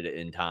posted it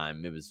in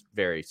time. It was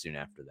very soon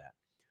after that.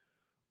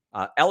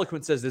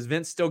 Eloquent says, does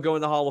Vince still go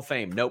in the Hall of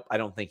Fame? Nope, I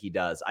don't think he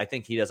does. I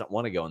think he doesn't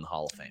want to go in the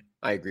Hall of Fame.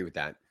 I agree with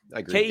that. I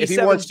agree. If he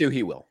wants to,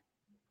 he will.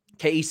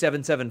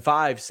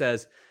 KE775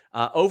 says,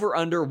 over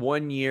under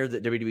 1 year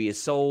that WWE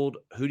is sold,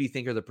 who do you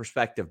think are the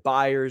prospective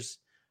buyers?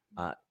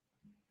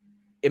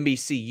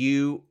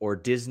 NBCU or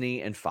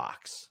Disney and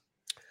Fox?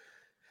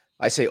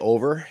 I say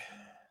over.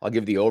 I'll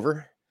give the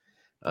over.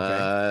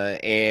 Okay.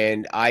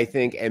 And I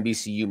think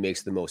NBCU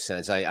makes the most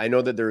sense. I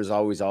know that there is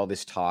always all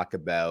this talk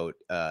about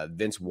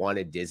Vince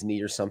wanted Disney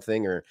or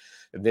something, or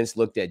Vince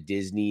looked at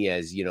Disney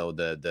as,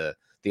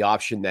 the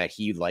option that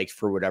he liked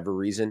for whatever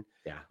reason.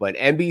 Yeah. But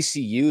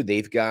NBCU,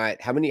 they've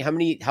got how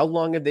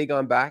long have they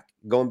going back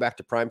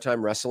to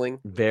primetime wrestling?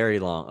 Very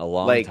long, a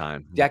long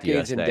time.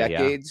 Decades and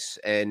decades.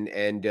 Yeah.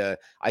 And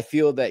I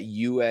feel that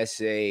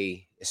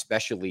USA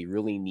especially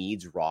really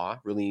needs Raw,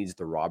 really needs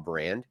the Raw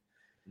brand.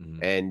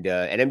 Mm-hmm. And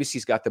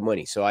NBC's got the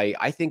money. So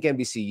I think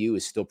NBCU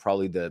is still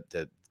probably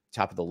the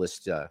top of the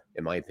list,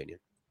 in my opinion.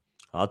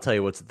 I'll tell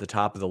you what's at the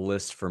top of the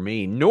list for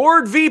me.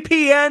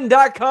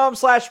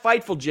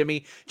 NordVPN.com/Fightful,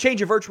 Jimmy.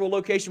 Change your virtual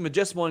location with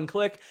just one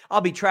click. I'll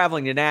be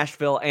traveling to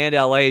Nashville and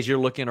LA as you're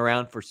looking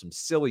around for some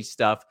silly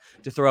stuff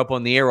to throw up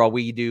on the air while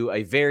we do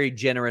a very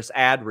generous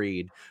ad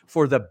read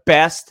for the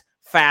best,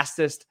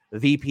 fastest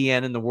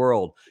VPN in the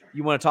world.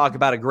 You want to talk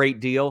about a great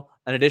deal,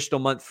 an additional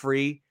month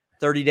free,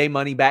 30-day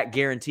money-back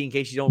guarantee in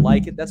case you don't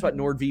like it. That's what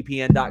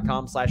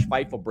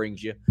NordVPN.com/Fightful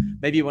brings you.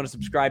 Maybe you want to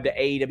subscribe to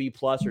AEW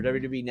Plus or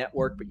WWE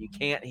Network, but you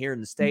can't here in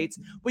the States.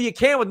 Well, you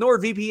can with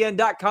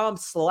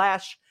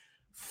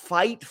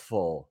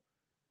NordVPN.com/Fightful.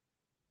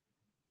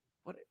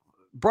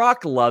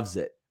 Brock loves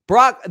it.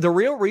 The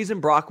real reason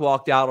Brock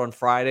walked out on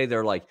Friday,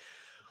 they're like,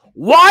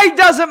 why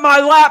doesn't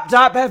my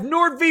laptop have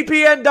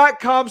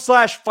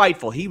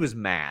NordVPN.com/Fightful? He was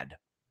mad.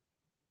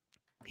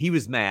 He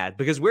was mad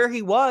because where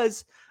he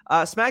was,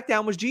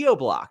 SmackDown was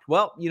geo-blocked.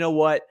 Well, you know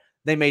what?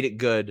 They made it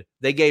good.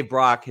 They gave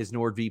Brock his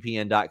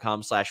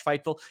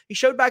NordVPN.com/Fightful. He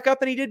showed back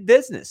up and he did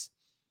business.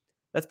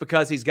 That's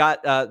because he's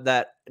got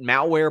that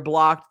malware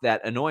blocked,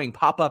 that annoying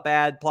pop-up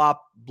ad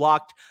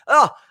blocked.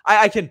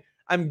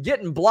 I'm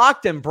getting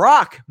blocked and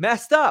Brock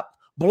messed up.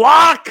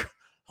 Block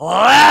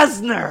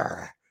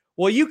Lesnar.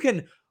 Well, you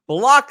can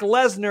block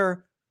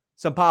Lesnar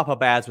some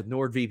pop-up ads with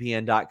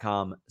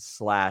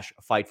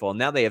NordVPN.com/Fightful. And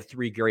now they have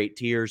 3 great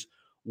tiers.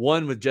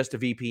 One with just a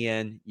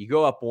VPN. You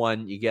go up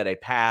one, you get a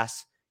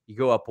pass. You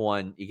go up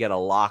one, you get a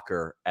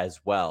locker as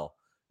well.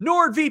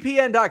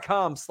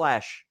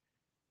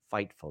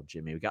 NordVPN.com/Fightful,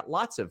 Jimmy. We got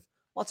lots of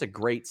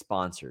great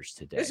sponsors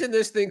today. Isn't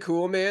this thing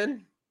cool,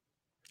 man?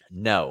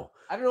 No.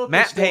 I don't know if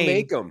they still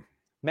make them.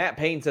 Matt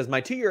Payne says,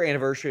 my 2-year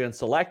anniversary on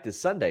Select is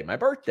Sunday, my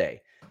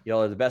birthday.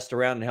 Y'all are the best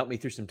around and help me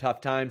through some tough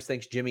times.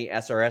 Thanks, Jimmy,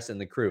 SRS,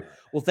 and the crew.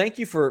 Well, thank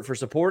you for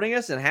supporting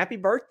us, and happy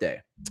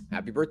birthday.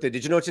 Happy birthday.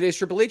 Did you know today's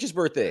Triple H's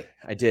birthday?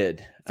 I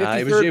did.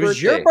 53rd It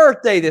was your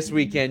birthday this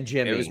weekend,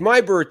 Jimmy. It was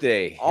my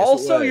birthday.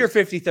 Also your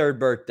 53rd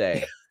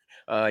birthday.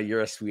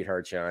 You're a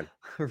sweetheart, Sean.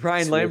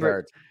 Ryan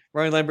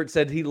Lambert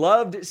said he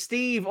loved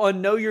Steve on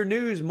Know Your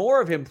News.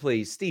 More of him,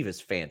 please. Steve is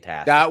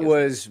fantastic. That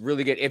was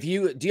really good. Do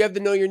you have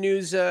the Know Your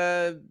News,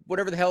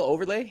 whatever the hell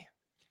overlay?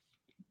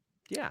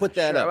 Yeah, put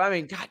that up. I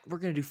mean, God, we're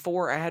going to do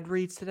 4 ad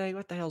reads today.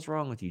 What the hell's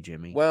wrong with you,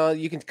 Jimmy? Well,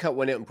 you can cut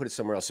one out and put it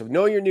somewhere else. So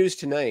Know Your News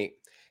tonight.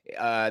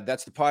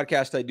 That's the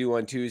podcast I do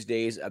on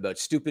Tuesdays about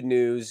stupid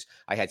news.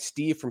 I had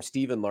Steve from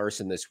Steven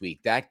Larson this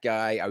week. That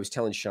guy, I was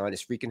telling Sean,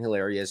 is freaking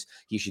hilarious.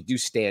 He should do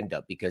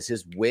stand-up because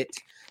his wit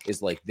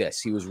is like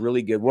this. He was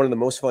really good. One of the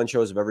most fun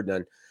shows I've ever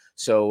done.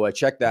 So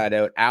check that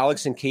out.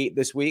 Alex and Kate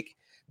this week,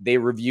 they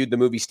reviewed the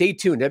movie. Stay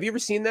tuned. Have you ever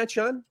seen that,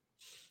 Sean?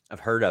 I've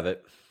heard of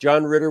it.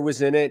 John Ritter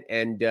was in it,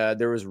 and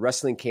there was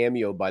wrestling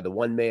cameo by the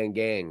One Man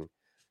Gang.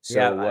 So,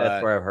 yeah,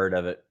 that's where I've heard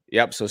of it.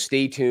 Yep. So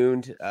stay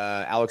tuned.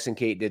 Alex and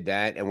Kate did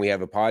that, and we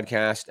have a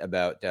podcast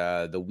about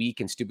the week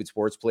in stupid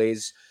sports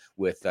plays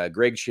with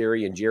Greg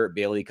Sherry and Jarrett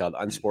Bailey called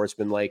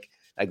Unsportsmanlike.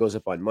 That goes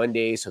up on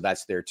Monday, so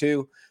that's there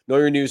too.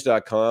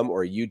 KnowYourNews.com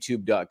or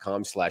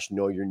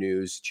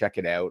YouTube.com/KnowYourNews. Check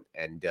it out,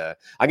 and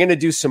I'm going to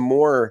do some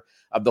more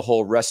of the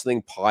whole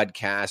wrestling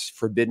podcast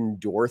Forbidden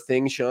Door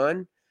thing,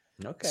 Sean.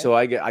 Okay. So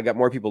I got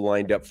more people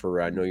lined up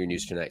for Know Your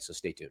News tonight, so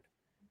stay tuned.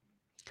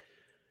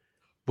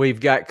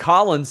 We've got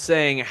Colin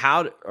saying,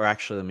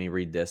 let me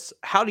read this.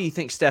 How do you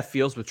think Steph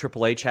feels with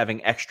Triple H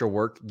having extra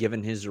work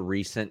given his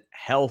recent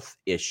health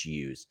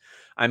issues?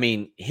 I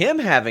mean, him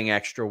having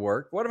extra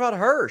work. What about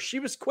her? She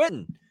was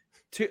quitting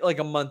like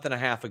a month and a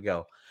half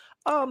ago.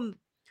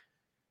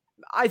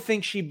 I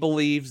think she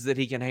believes that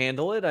he can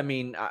handle it. I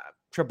mean,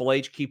 Triple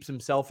H keeps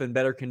himself in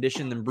better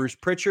condition than Bruce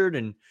Pritchard,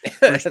 and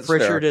Bruce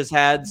Pritchard has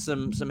had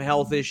some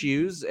health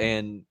issues,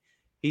 and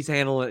he's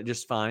handling it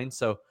just fine.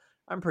 So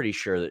I'm pretty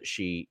sure that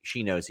she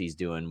knows he's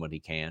doing what he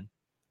can.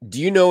 Do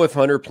you know if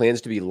Hunter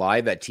plans to be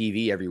live at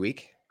TV every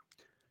week?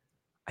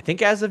 I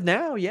think as of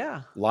now,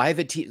 yeah. Live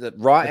at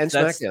Raw and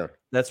SmackDown.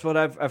 That's what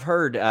I've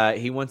heard.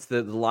 He wants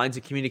the lines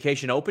of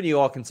communication open. You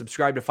all can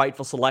subscribe to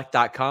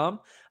FightfulSelect.com.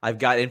 I've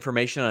got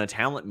information on a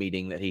talent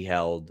meeting that he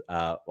held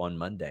on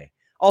Monday.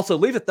 Also,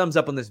 leave a thumbs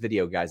up on this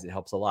video, guys. It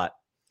helps a lot.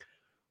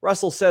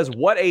 Russell says,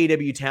 what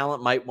AEW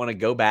talent might want to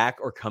go back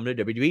or come to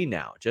WWE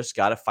now? Just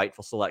got a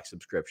Fightful Select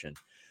subscription.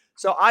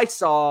 So I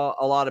saw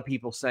a lot of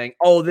people saying,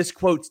 oh, this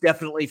quote's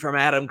definitely from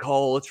Adam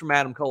Cole. It's from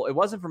Adam Cole. It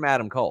wasn't from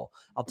Adam Cole.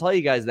 I'll tell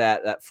you guys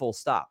that full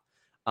stop.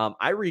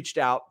 I reached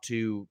out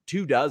to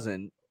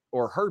 24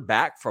 or heard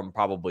back from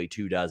probably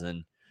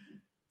 24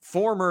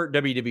 former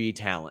WWE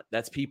talent.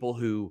 That's people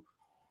who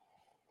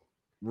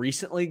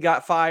recently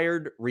got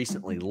fired,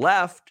 recently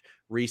left,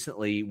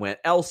 recently went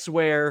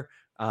elsewhere,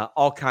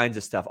 all kinds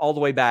of stuff, all the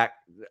way back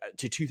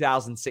to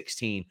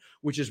 2016,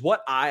 which is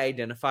what I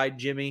identified,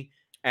 Jimmy,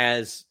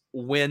 as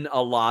when a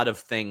lot of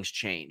things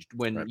changed.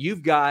 When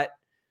you've got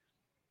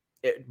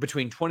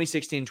between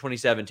 2016 and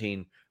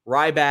 2017,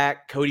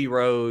 Ryback, Cody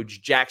Rhodes,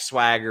 Jack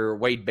Swagger,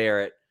 Wade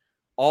Barrett,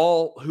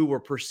 all who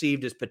were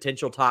perceived as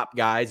potential top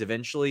guys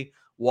eventually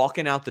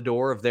walking out the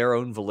door of their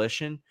own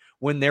volition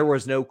when there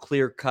was no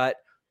clear cut,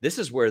 this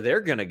is where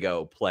they're going to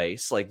go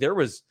place. Like there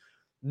was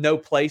no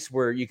place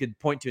where you could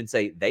point to and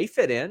say they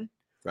fit in,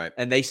 right?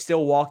 And they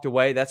still walked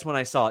away. That's when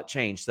I saw it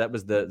change. So that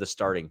was the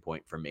starting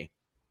point for me.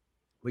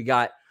 We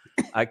got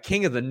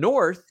King of the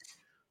North,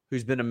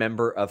 who's been a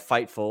member of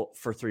Fightful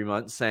for 3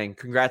 months, saying,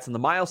 congrats on the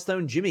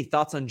milestone. Jimmy,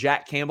 thoughts on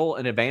Jack Campbell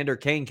and Evander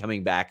Kane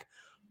coming back?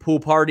 Pool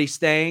party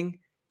staying,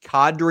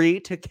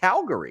 Kadri to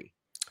Calgary.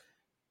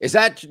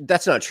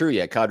 That's not true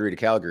yet? Kadri to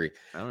Calgary.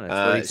 I don't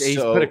know. He's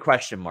put a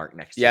question mark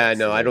next to it. Yeah,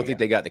 no, I don't think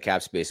they got the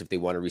cap space if they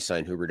want to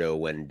re-sign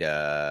Huberdeau and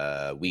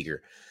Uyghur.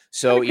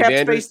 So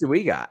cap space do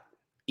we got?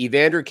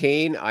 Evander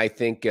Kane, I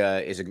think,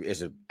 is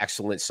an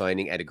excellent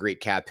signing at a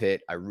great cap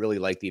hit. I really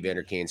like the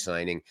Evander Kane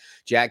signing.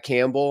 Jack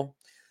Campbell,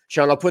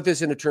 Sean, I'll put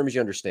this into terms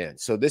you understand.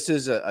 So this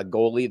is a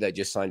goalie that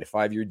just signed a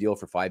 5-year deal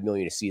for $5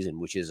 million a season,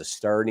 which is a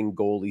starting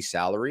goalie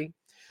salary.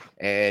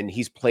 And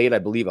he's played, I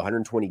believe,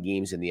 120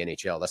 games in the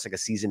NHL. That's like a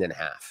season and a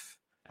half.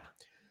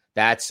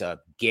 That's a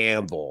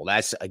gamble.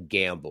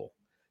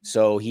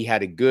 So he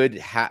had a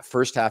good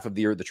first half of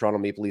the year, the Toronto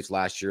Maple Leafs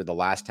last year. The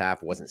last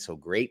half wasn't so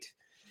great.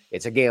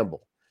 It's a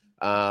gamble.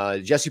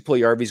 Jesse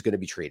Puljujarvi is going to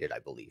be traded, I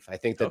believe. I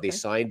think that they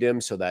signed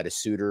him so that a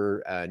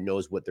suitor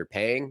knows what they're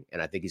paying.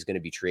 And I think he's going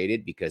to be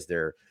traded because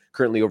they're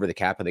currently over the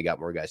cap and they got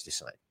more guys to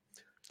sign.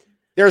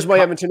 There's my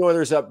Edmonton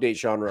Oilers update,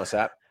 Sean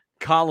Rossap.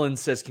 Colin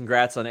says,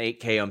 congrats on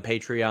 8K on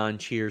Patreon.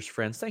 Cheers,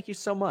 friends. Thank you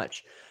so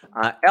much.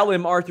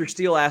 LM Arthur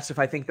Steele asks if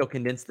I think they'll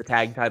condense the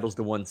tag titles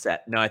to one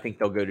set. No, I think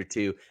they'll go to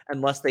two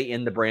unless they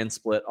end the brand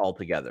split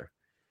altogether.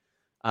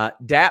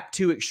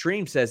 DAP2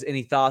 Extreme says,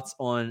 any thoughts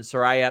on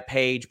Soraya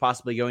Page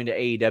possibly going to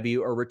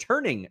AEW or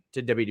returning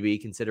to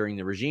WWE considering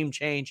the regime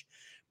change?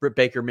 Britt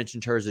Baker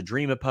mentioned her as a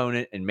dream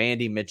opponent, and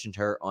Mandy mentioned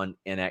her on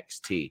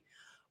NXT.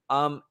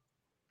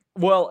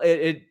 Well,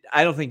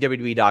 I don't think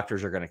WWE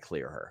doctors are going to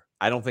clear her.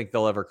 I don't think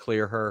they'll ever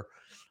clear her.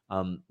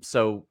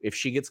 So if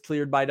she gets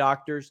cleared by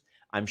doctors,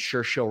 I'm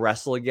sure she'll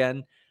wrestle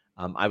again.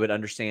 I would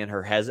understand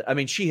her I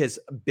mean, she has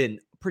been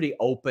pretty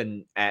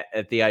open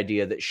at the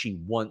idea that she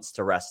wants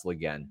to wrestle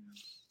again.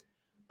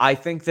 I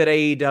think that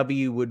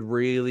AEW would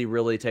really,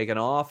 really take an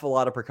awful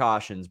lot of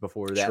precautions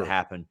before that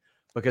happened,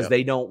 because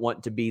they don't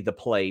want to be the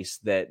place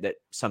that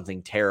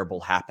something terrible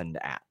happened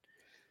at.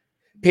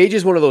 Paige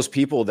is one of those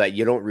people that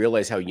you don't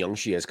realize how young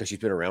she is because she's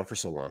been around for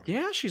so long.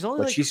 Yeah, she's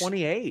only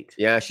 28.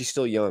 Yeah, she's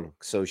still young.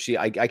 So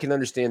I can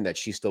understand that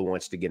she still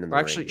wants to get in the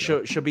ring.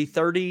 Actually, she'll be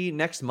 30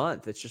 next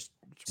month. It's just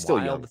still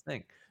wild young to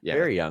think. Yeah.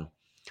 Very young.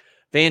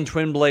 Van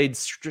Twinblade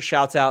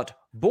shouts out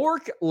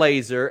Bork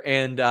Laser,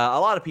 and a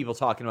lot of people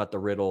talking about the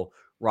Riddle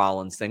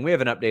Rollins thing. We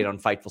have an update on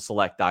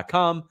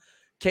FightfulSelect.com.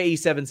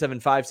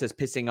 KE775 says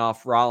pissing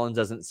off Rollins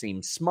doesn't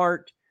seem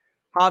smart.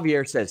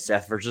 Javier says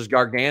Seth versus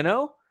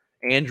Gargano.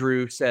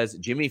 Andrew says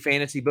Jimmy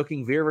fantasy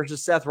booking Veer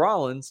versus Seth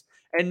Rollins.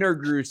 And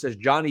Nerd Guru says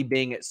Johnny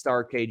being at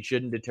Starrcade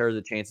shouldn't deter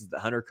the chances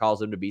that Hunter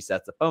calls him to be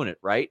Seth's opponent,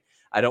 right?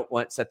 I don't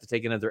want Seth to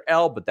take another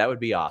L, but that would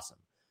be awesome.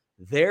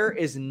 There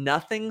is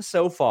nothing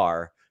so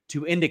far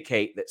to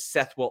indicate that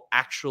Seth will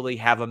actually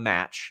have a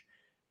match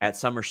at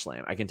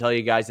SummerSlam. I can tell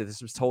you guys that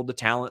this was told to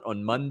talent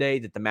on Monday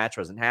that the match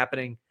wasn't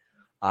happening.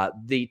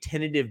 The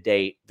tentative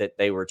date that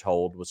they were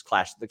told was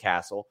Clash at the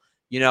Castle.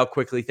 You know how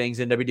quickly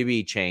things in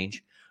WWE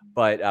change.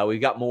 But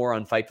we've got more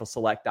on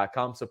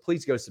FightfulSelect.com, so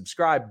please go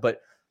subscribe. But,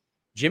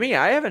 Jimmy,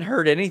 I haven't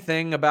heard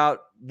anything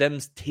about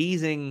them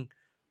teasing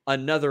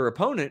another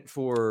opponent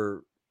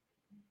for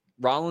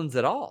Rollins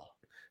at all.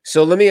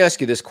 So let me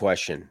ask you this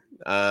question.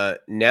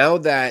 Now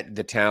that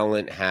the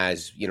talent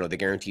has, the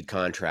guaranteed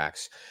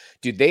contracts,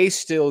 do they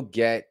still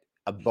get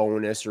a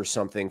bonus or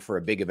something for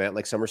a big event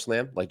like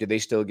SummerSlam? Like, do they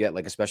still get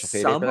like a special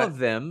payday? Some of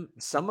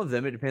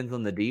them, it depends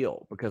on the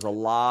deal, because a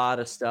lot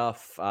of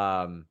stuff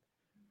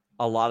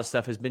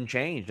has been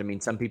changed. I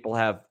mean, some people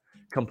have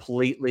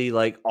completely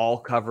like all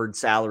covered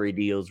salary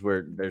deals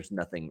where there's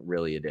nothing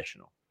really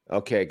additional.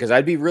 Okay, because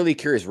I'd be really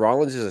curious.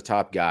 Rollins is a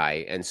top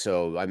guy, and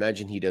so I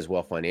imagine he does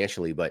well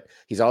financially, but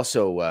he's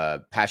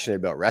also passionate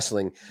about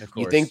wrestling.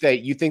 You think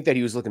that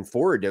he was looking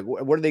forward to?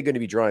 What are they going to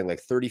be drawing?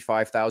 Like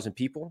 35,000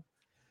 people?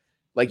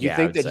 Like you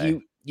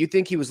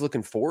think he was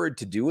looking forward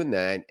to doing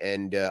that?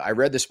 And I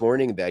read this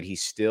morning that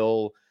he's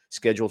still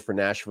scheduled for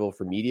Nashville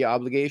for media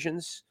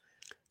obligations.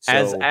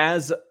 So,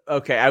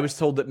 okay, I was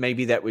told that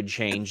maybe that would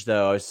change,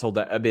 though. I was told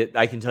that a bit.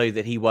 I can tell you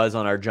that he was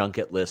on our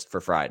junket list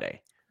for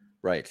Friday.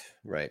 Right.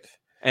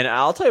 And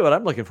I'll tell you what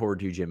I'm looking forward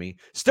to, Jimmy.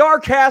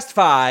 StarCast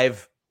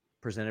 5,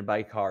 presented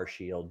by Car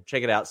Shield.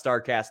 Check it out,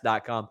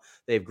 starcast.com.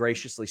 They've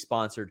graciously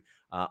sponsored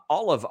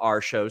all of our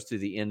shows through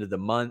the end of the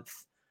month.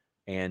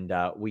 And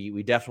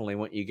we definitely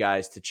want you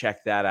guys to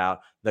check that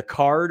out. The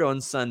card on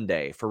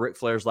Sunday for Ric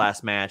Flair's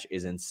last match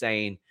is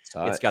insane.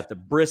 It's got the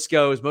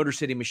Briscoes, Motor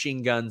City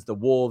Machine Guns, the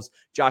Wolves,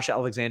 Josh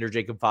Alexander,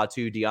 Jacob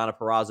Fatu, Deonna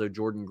Purrazzo,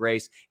 Jordan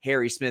Grace,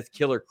 Harry Smith,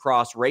 Killer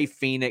Cross, Ray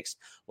Phoenix,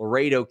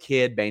 Laredo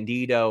Kid,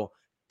 Bandito,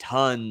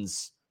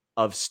 tons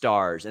of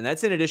stars. And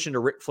that's in addition to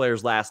Ric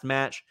Flair's last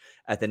match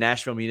at the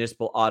Nashville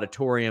Municipal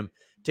Auditorium.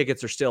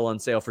 Tickets are still on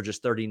sale for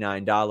just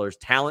 $39.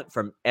 Talent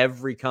from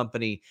every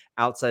company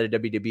outside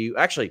of WWE.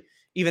 Actually,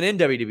 even in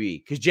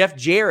WWE, because Jeff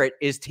Jarrett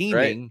is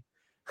teaming. Right.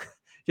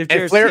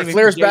 And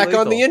Flair's back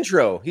on the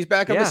intro. He's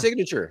back on the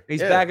signature.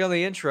 He's back on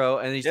the intro,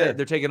 and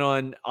they're taking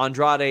on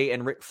Andrade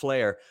and Ric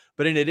Flair.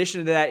 But in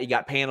addition to that, you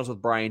got panels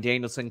with Bryan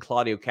Danielson,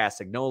 Claudio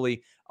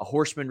Castagnoli, a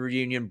Horseman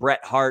reunion,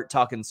 Bret Hart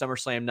talking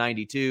SummerSlam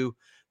 92.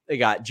 They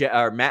got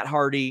Matt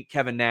Hardy,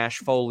 Kevin Nash,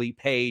 Foley,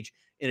 Paige.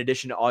 In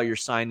addition to all your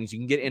signings, you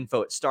can get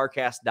info at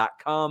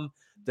starcast.com.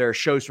 There are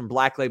shows from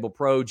Black Label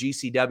Pro,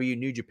 GCW,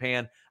 New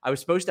Japan. I was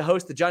supposed to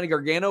host the Johnny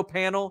Gargano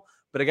panel,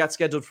 but I got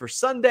scheduled for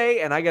Sunday,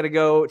 and I got to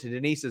go to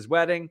Denise's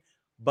wedding.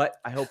 But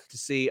I hope to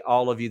see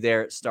all of you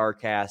there at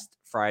StarCast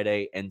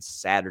Friday and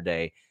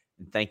Saturday.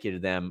 And thank you to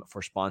them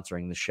for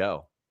sponsoring the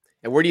show.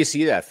 And where do you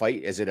see that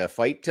fight? Is it a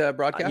fight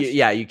broadcast?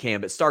 Yeah, you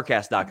can, but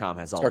StarCast.com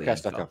has all the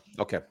info.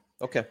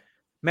 Okay.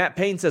 Matt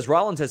Payne says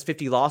Rollins has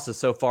 50 losses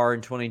so far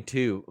in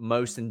 22,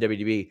 most in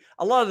WWE.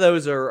 A lot of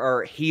those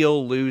are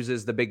heel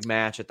loses the big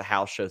match at the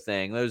house show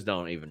thing. Those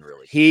don't even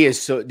really. He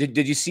is so.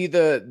 Did you see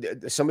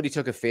somebody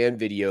took a fan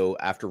video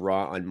after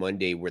Raw on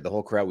Monday where the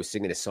whole crowd was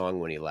singing a song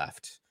when he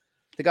left?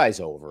 The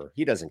guy's over.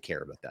 He doesn't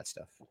care about that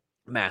stuff.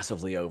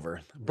 Massively over.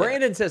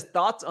 Brandon says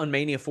thoughts on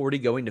Mania 40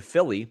 going to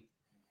Philly.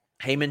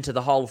 Heyman to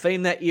the Hall of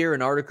Fame that year,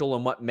 an article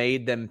on what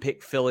made them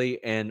pick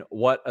Philly and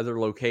what other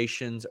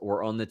locations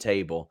were on the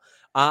table.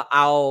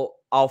 I'll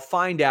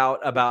find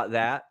out about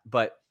that,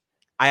 but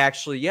I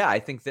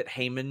think that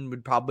Heyman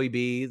would probably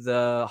be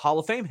the Hall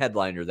of Fame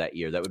headliner that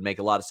year. That would make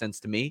a lot of sense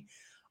to me.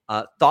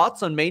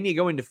 Thoughts on Mania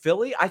going to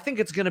Philly? I think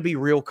it's going to be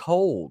real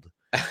cold.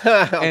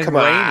 Come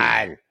on.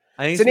 I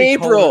think it's in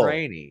April.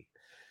 Rainy.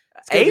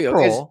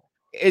 April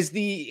is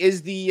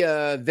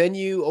the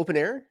venue open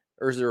air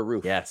or is there a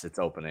roof? Yes, it's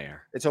open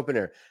air. It's open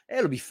air.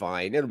 It'll be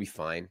fine.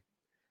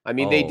 I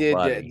mean, they did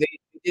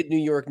New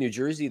York, New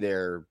Jersey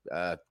there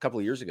a couple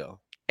of years ago.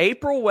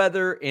 April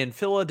weather in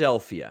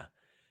Philadelphia.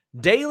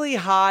 Daily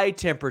high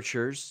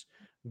temperatures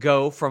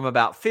go from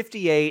about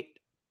 58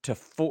 to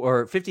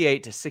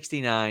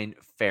 69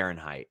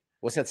 Fahrenheit.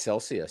 What's that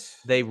Celsius?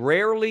 They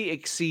rarely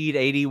exceed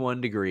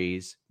 81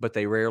 degrees, but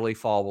they rarely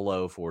fall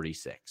below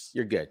 46.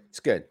 You're good.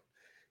 It's good.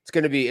 It's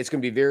gonna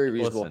be very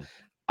reasonable. Listen,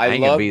 I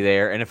ain't gonna be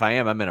there, and if I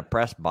am, I'm in a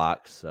press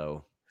box.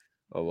 So,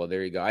 oh well,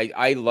 there you go.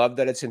 I love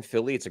that it's in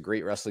Philly. It's a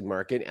great wrestling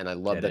market, and I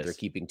love that they're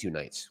keeping 2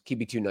 nights.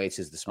 Keeping 2 nights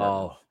is the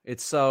smart move.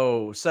 It's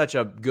such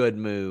a good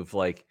move.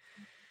 Like,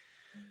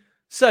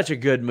 such a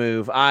good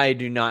move. I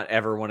do not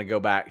ever want to go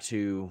back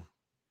to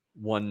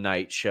one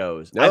night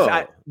shows.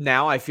 No.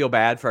 Now I feel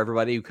bad for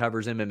everybody who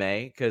covers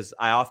MMA, because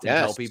I often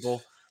tell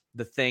people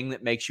the thing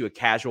that makes you a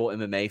casual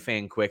MMA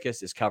fan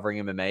quickest is covering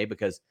MMA,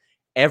 because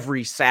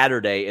every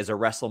Saturday is a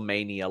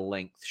WrestleMania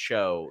length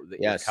show that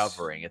you're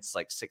covering. It's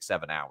like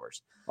 6-7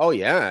 hours. Oh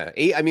yeah.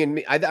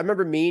 I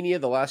remember Mania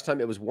the last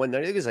time it was one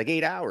night. It was like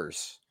 8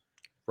 hours.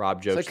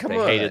 Rob jokes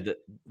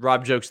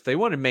Rob jokes they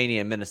wanted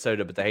Mania in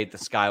Minnesota, but they hate the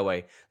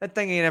Skyway. That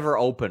thing ain't ever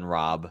open,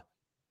 Rob.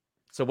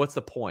 So what's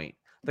the point?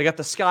 They got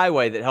the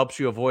Skyway that helps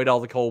you avoid all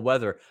the cold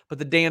weather, but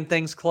the damn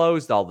thing's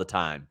closed all the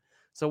time.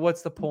 So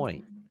what's the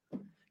point?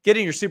 Get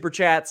in your super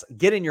chats,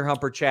 get in your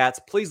humper chats.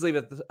 Please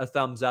leave a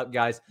thumbs up,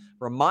 guys.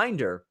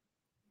 Reminder,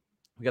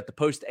 we got the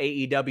post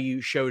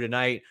AEW show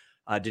tonight.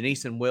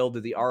 Denise and Will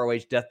did the ROH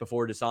Death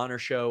Before Dishonor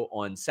show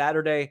on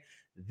Saturday.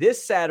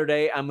 This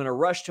Saturday, I'm going to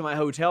rush to my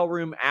hotel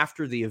room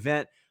after the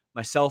event.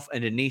 Myself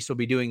and Denise will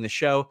be doing the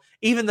show,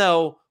 even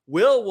though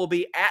Will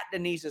be at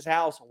Denise's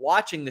house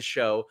watching the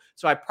show.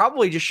 So I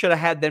probably just should have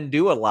had them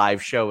do a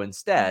live show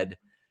instead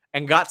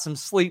and got some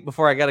sleep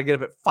before I got to get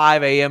up at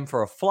 5 a.m.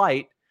 for a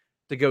flight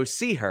to go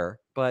see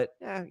her. But,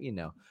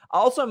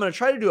 Also, I'm going to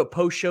try to do a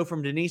post show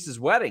from Denise's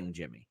wedding,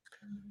 Jimmy.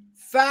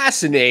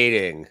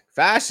 Fascinating.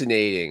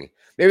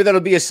 Maybe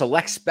that'll be a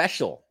select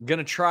special.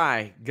 Gonna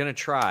try.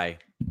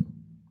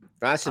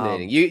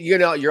 Fascinating.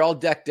 You're all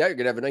decked out. You're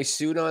going to have a nice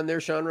suit on there,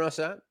 Sean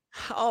Rossap?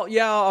 Oh,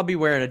 yeah, I'll be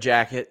wearing a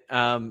jacket.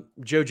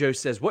 Jojo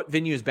says, what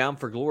venue is Bound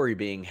for Glory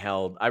being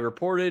held? I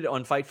reported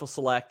on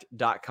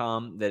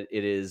FightfulSelect.com that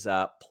it is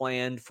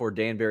planned for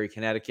Danbury,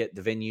 Connecticut.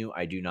 The venue,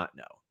 I do not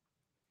know.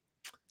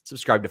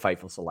 Subscribe to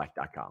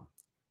FightfulSelect.com.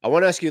 I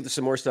want to ask you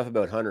some more stuff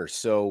about Hunter.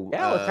 So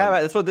yeah, let's have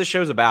it. That's what this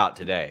show's about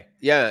today.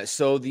 Yeah.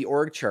 So the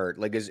org chart,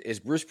 like, is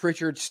Bruce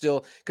Pritchard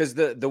still? Because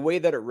the way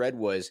that it read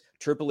was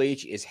Triple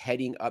H is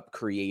heading up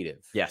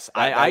creative. Yes,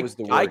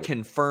 I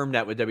confirmed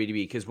that with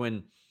WWE, because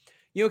when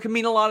it can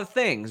mean a lot of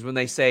things when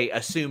they say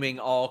assuming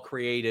all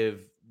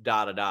creative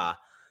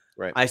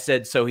Right. I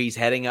said, so he's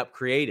heading up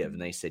creative,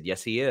 and they said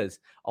yes, he is.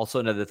 Also,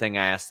 another thing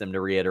I asked them to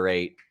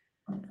reiterate.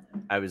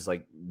 I was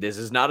like, this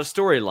is not a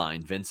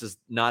storyline. Vince is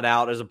not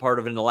out as a part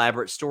of an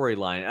elaborate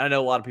storyline. I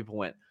know a lot of people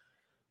went,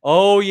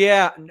 oh,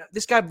 yeah,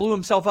 this guy blew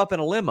himself up in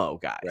a limo,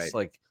 guys. Right.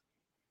 Like,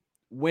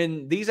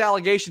 when these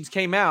allegations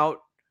came out,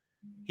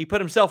 he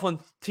put himself on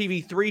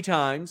TV 3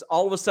 times,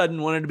 all of a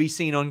sudden wanted to be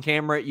seen on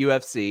camera at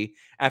UFC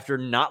after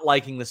not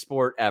liking the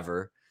sport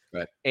ever,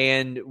 right,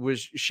 and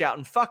was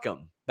shouting, fuck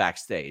him,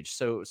 backstage.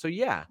 So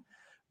yeah.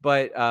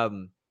 But,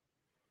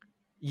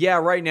 yeah,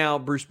 right now,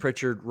 Bruce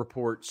Pritchard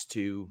reports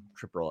to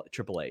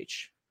Triple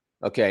H.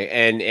 Okay,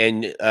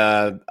 and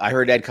I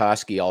heard Ed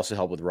Koski also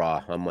helped with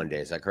Raw on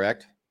Monday. Is that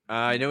correct?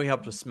 I know he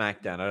helped with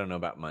SmackDown. I don't know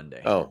about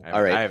Monday. Oh,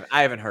 all right.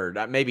 I haven't heard.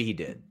 Maybe he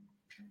did.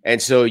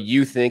 And so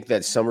you think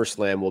that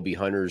SummerSlam will be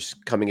Hunter's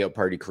coming out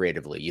party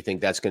creatively? You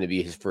think that's going to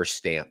be his first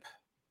stamp?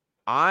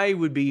 I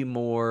would be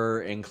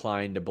more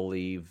inclined to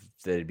believe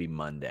that it'd be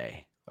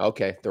Monday.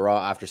 Okay, the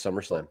Raw after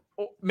SummerSlam.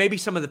 Maybe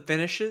some of the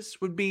finishes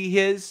would be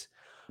his.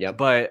 Yeah,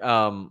 but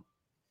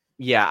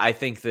yeah, I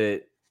think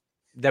that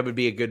would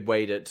be a good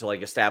way to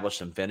like establish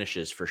some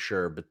finishes for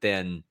sure. But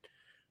then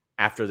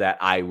after that,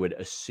 I would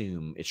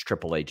assume it's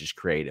Triple H's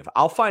creative.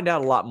 I'll find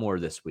out a lot more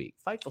this week.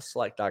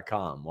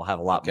 FightfulSelect.com will have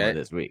a lot more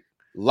this week.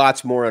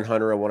 Lots more on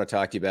Hunter I want to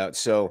talk to you about.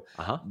 So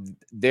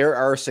there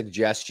are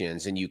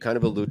suggestions, and you kind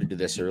of alluded to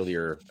this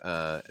earlier,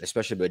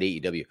 especially about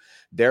AEW.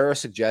 There are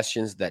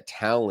suggestions that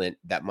talent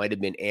that might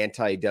have been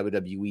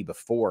anti-WWE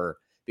before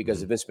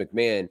because of Vince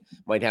McMahon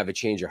might have a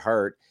change of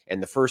heart.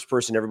 And the first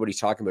person everybody's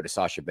talking about is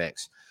Sasha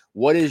Banks.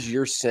 What is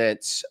your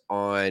sense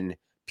on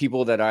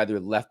people that either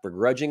left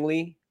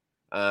begrudgingly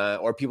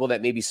or people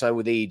that maybe signed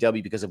with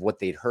AEW because of what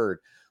they'd heard?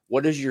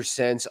 What is your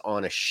sense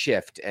on a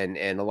shift? And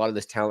a lot of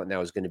this talent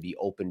now is going to be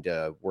open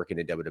to working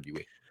at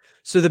WWE.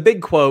 So the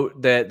big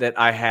quote that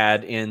I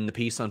had in the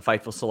piece on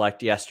Fightful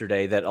Select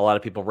yesterday that a lot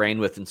of people ran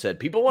with and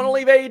said, people want to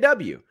leave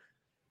AEW.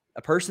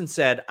 A person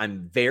said,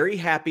 I'm very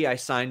happy I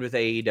signed with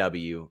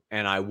AEW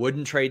and I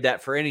wouldn't trade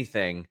that for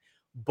anything.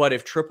 But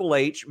if Triple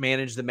H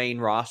managed the main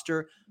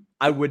roster,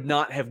 I would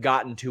not have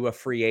gotten to a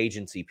free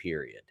agency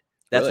period.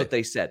 That's what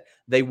they said.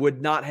 They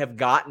would not have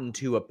gotten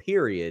to a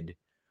period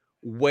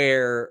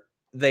where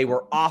they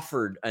were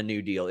offered a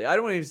new deal. I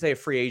don't even say a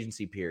free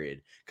agency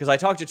period because I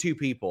talked to 2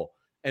 people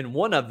and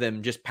one of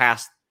them just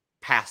passed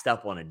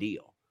up on a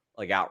deal,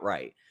 like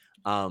outright.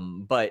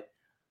 But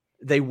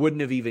they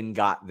wouldn't have even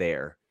got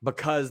there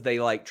because they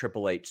like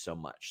Triple H so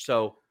much.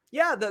 So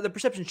Yeah, the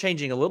perception's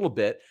changing a little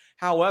bit.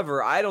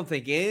 However, I don't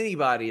think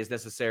anybody is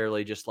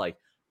necessarily just like,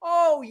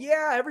 oh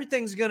yeah,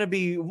 everything's gonna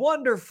be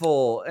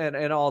wonderful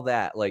and all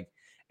that. Like,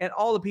 and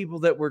all the people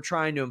that were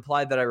trying to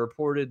imply that I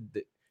reported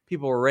that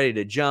people were ready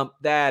to jump,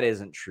 that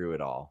isn't true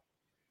at all.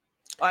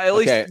 At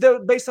least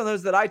based on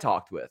those that I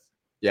talked with.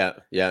 Yeah,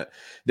 yeah.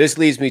 This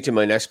leads me to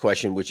my next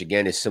question, which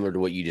again is similar to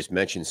what you just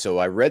mentioned. So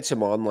I read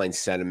some online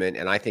sentiment,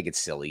 and I think it's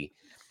silly,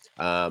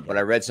 but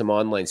I read some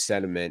online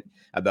sentiment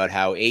about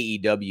how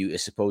AEW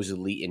is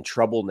supposedly in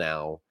trouble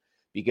now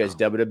because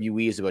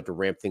WWE is about to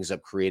ramp things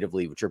up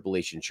creatively with Triple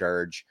H in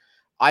charge.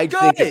 I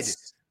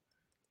just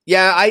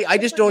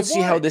don't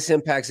see how this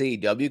impacts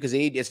AEW because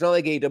it's not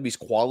like AEW's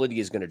quality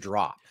is going to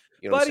drop.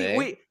 You know what I'm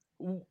saying?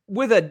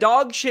 With a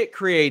dog shit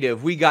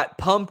creative, we got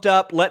pumped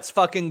up. Let's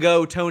fucking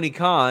go, Tony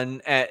Khan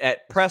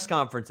at press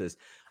conferences.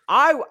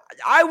 I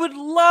would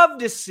love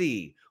to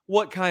see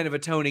what kind of a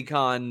Tony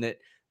Khan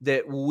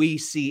that we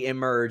see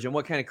emerge and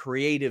what kind of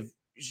creative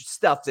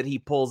stuff that he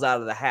pulls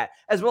out of the hat,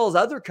 as well as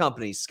other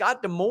companies,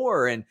 Scott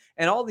D'Amore and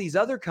all these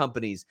other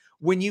companies.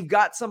 When you've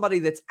got somebody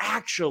that's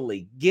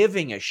actually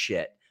giving a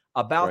shit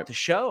about the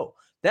show.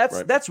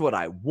 That's what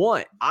I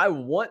want. I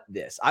want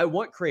this. I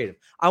want creative.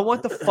 I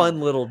want the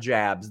fun little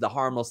jabs, the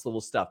harmless little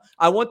stuff.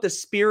 I want the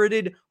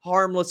spirited,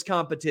 harmless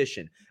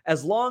competition.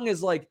 As long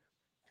as like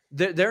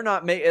they're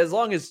not as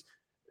long as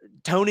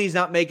Tony's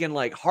not making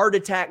like heart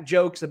attack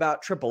jokes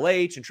about Triple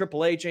H and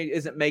Triple H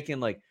isn't making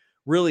like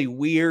really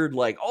weird,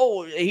 like,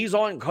 oh, he's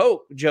on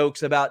coke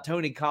jokes about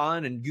Tony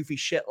Khan and goofy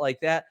shit like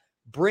that.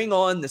 Bring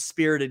on the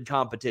spirited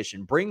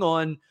competition. Bring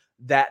on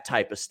that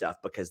type of stuff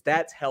because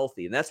that's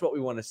healthy and that's what we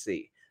want to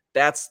see.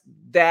 That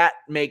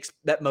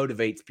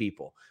motivates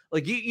people.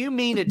 Like you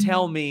mean to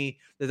tell me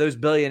that those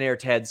billionaire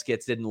TED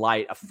skits didn't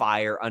light a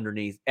fire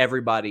underneath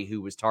everybody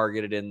who was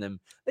targeted in them?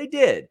 They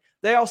did.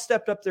 They all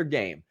stepped up their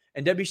game,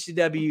 and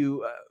WCW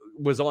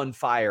was on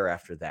fire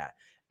after that.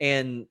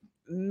 And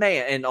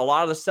man, and a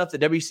lot of the stuff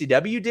that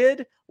WCW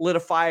did lit a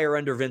fire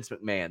under Vince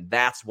McMahon.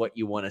 That's what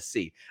you want to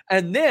see.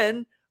 And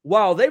then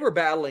while they were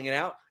battling it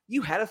out,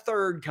 you had a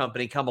third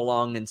company come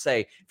along and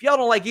say, if y'all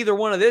don't like either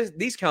one of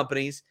these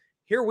companies,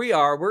 here we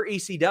are. We're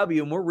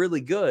ECW and we're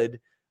really good.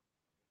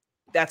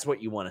 That's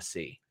what you want to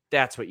see.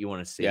 That's what you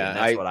want to see. Yeah, and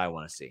that's what I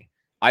want to see.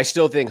 I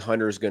still think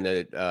Hunter's going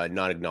to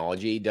not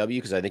acknowledge AEW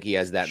because I think he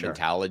has that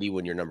mentality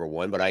when you're number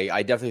one. But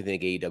I definitely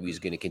think AEW is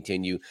going to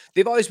continue.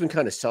 They've always been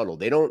kind of subtle.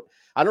 I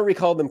don't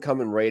recall them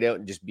coming right out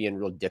and just being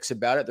real dicks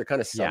about it. They're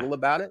kind of subtle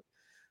about it.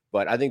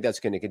 But I think that's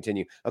going to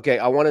continue. Okay,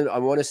 I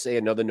want to say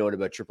another note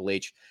about Triple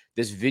H.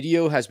 This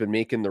video has been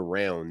making the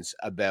rounds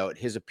about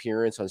his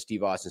appearance on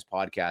Steve Austin's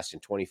podcast in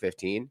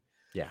 2015.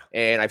 Yeah.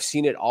 And I've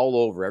seen it all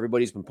over.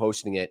 Everybody's been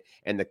posting it.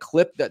 And the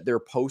clip that they're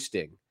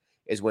posting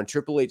is when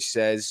Triple H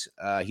says,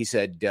 he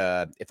said,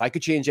 if I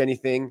could change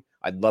anything,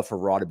 I'd love for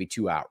Raw to be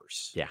 2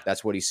 hours. Yeah.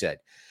 That's what he said.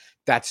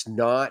 That's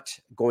not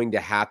going to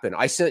happen.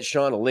 I sent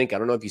Sean a link. I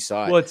don't know if you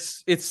saw it. Well,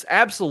 it's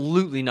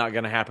absolutely not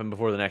going to happen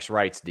before the next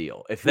rights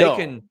deal. If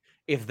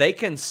they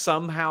can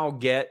somehow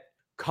get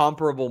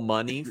comparable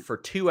money for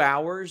 2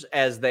 hours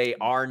as they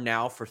are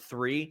now for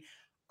 3,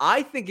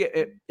 I think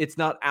it's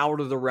not out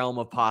of the realm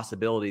of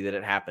possibility that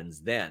it happens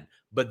then,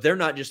 but they're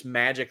not just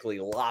magically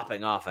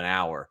lopping off an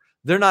hour.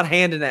 They're not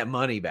handing that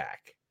money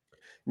back.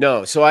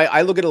 No. So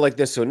I look at it like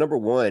this. So number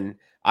one,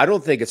 I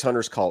don't think it's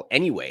Hunter's call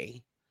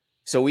anyway.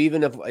 So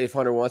even if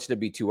Hunter wants it to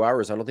be 2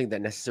 hours, I don't think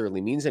that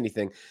necessarily means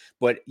anything,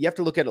 but you have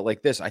to look at it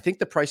like this. I think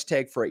the price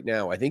tag for right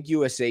now, I think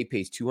USA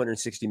pays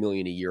 $260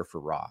 million a year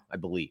for Raw, I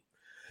believe.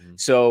 Mm-hmm.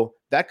 So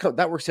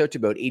that works out to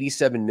about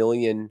 $87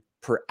 million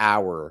per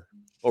hour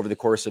over the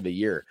course of a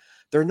year.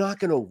 They're not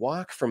going to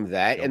walk from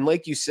that. Nope. And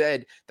like you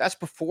said, that's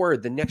before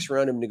the next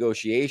round of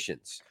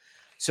negotiations.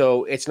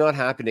 So it's not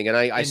happening. And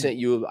I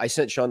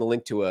sent Sean the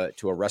link to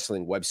a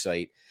wrestling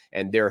website,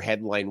 and their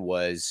headline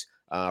was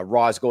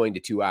Raw's going to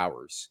 2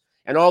 hours.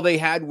 And all they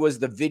had was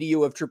the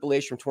video of Triple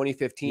H from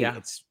 2015. Yeah.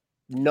 It's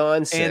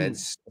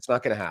nonsense. It's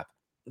not going to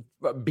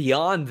happen.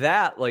 Beyond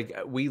that, like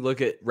we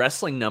look at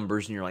wrestling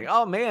numbers and you're like,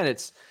 oh man,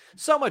 it's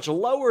so much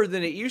lower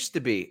than it used to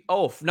be.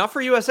 Oh, not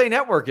for USA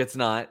Network. It's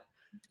not.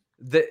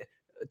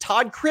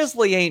 Todd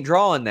Crisley ain't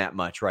drawing that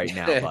much right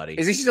now, buddy.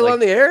 Is he still on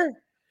the air?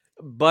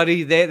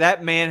 Buddy,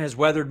 that man has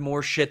weathered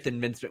more shit than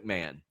Vince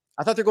McMahon.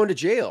 I thought they're going to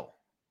jail.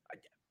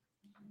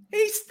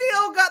 They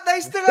still got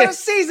a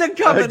season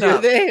coming up. Do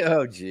they?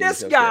 Oh, geez.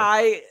 This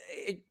guy,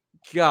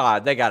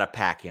 God, they got to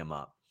pack him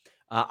up.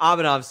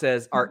 Avanov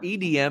says, are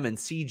EDM and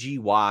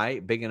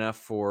CGY big enough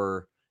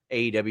for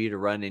AEW to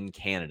run in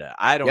Canada?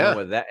 I don't know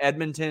whether that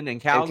Edmonton and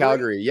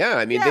Calgary. Yeah,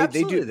 I mean,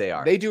 they do. They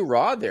are. They do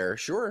Raw there.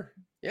 Sure.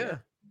 Yeah.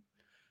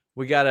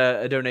 We got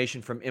a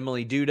donation from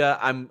Emily Duda.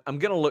 I'm going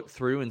to look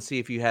through and see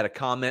if you had a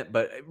comment,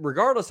 but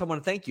regardless, I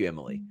want to thank you,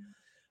 Emily.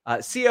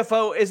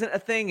 CFO isn't a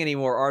thing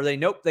anymore, are they?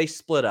 Nope, they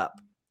split up.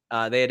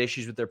 They had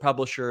issues with their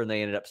publisher, and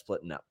they ended up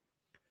splitting up.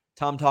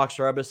 Tom Talks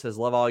Rebus says,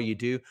 love all you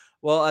do.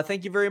 Well,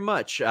 thank you very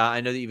much.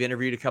 I know that you've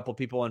interviewed a couple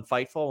people on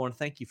Fightful. I want to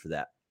thank you for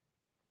that.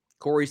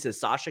 Corey says,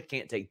 Sasha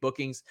can't take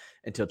bookings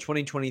until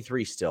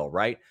 2023 still,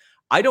 right?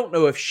 I don't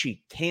know if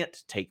she can't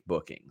take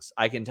bookings.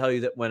 I can tell you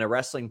that when a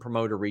wrestling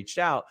promoter reached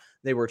out,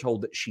 they were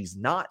told that she's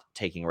not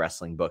taking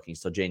wrestling bookings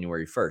till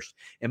January 1st.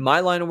 In my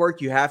line of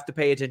work, you have to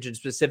pay attention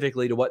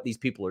specifically to what these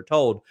people are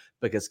told,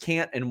 because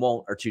can't and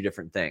won't are two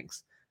different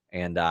things.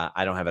 And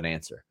I don't have an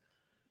answer.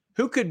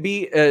 Who could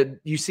be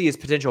you see as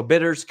potential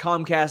bidders?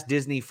 Comcast,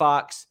 Disney,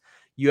 Fox,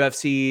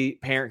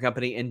 UFC parent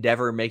company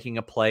Endeavor making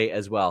a play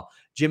as well.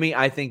 Jimmy,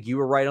 I think you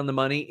were right on the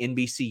money.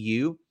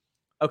 NBCU.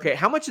 Okay,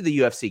 how much did the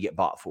UFC get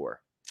bought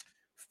for?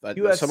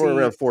 UFC, somewhere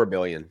around $4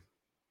 billion.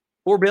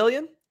 $4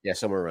 billion? Yeah,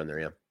 somewhere around there,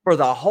 yeah. For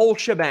the whole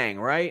shebang,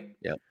 right?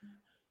 Yeah.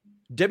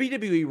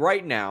 WWE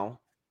right now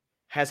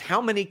has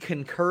how many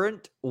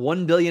concurrent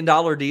 $1 billion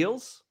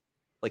deals?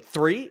 Like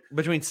 3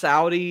 between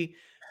Saudi,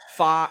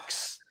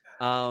 Fox,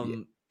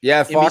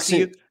 yeah, Fox,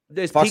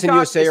 NBCU. Fox and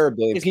USA are $1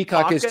 billion.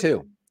 Peacock is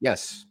too.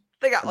 Yes.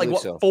 They got like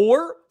what, so.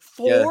 four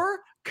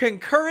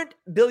concurrent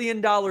 $1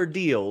 billion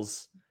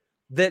deals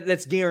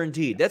that's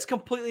guaranteed. That's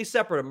completely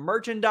separate of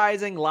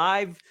merchandising,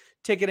 live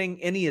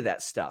ticketing, any of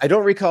that stuff. I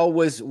don't recall.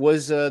 Was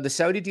the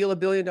Saudi deal $1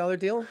 billion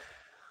deal?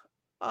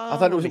 I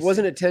thought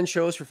wasn't it 10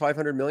 shows for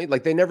 $500 million?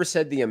 Like, they never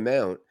said the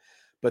amount,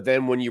 but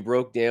then when you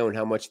broke down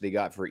how much they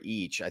got for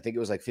each, I think it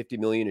was like $50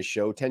 million a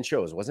show, 10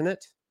 shows, wasn't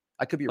it?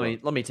 I could be wrong.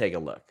 Let me take a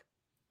look.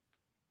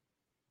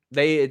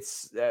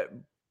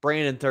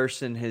 Brandon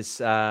Thurston has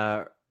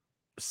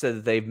said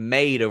that they've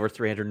made over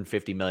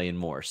 $350 million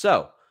more.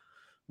 So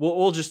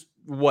we'll just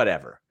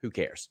whatever. Who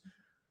cares?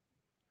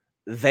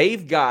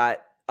 They've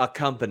got a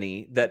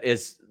company that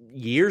is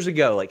years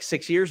ago, like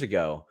 6 years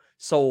ago,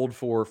 sold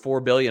for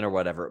 $4 billion or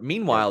whatever.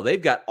 Meanwhile,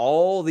 they've got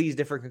all these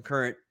different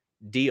concurrent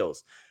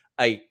deals.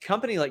 A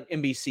company like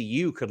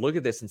NBCU could look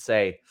at this and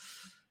say,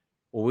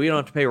 well, we don't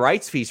have to pay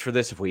rights fees for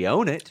this if we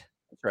own it.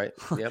 That's right.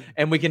 Yep.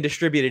 And we can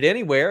distribute it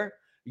anywhere.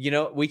 You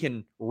know, we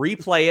can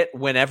replay it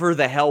whenever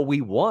the hell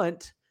we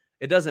want.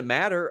 It doesn't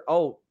matter.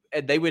 Oh,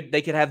 they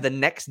could have the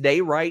next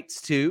day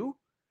rights too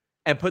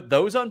and put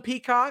those on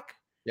Peacock.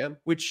 Yeah.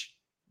 Which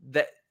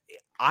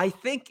I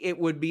think it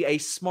would be a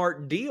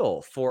smart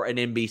deal for an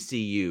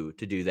NBCU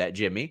to do that,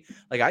 Jimmy.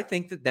 Like, I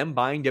think that them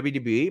buying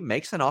WWE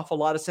makes an awful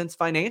lot of sense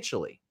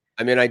financially.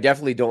 I mean, I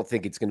definitely don't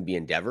think it's going to be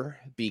Endeavor,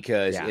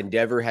 because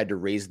Endeavor had to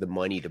raise the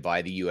money to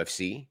buy the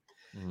UFC.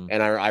 Mm-hmm.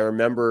 And I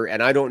remember,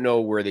 and I don't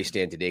know where they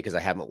stand today because I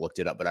haven't looked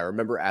it up, but I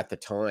remember at the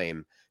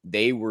time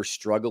they were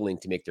struggling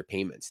to make their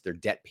payments, their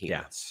debt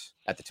payments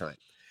at the time.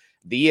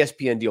 The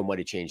ESPN deal might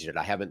have changed it.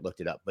 I haven't looked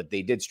it up, but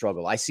they did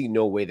struggle. I see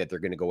no way that they're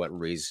going to go out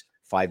and raise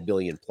 $5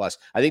 billion plus.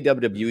 I think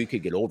WWE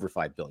could get over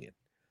 $5 billion.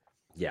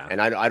 Yeah.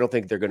 And I don't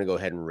think they're going to go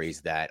ahead and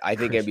raise that. I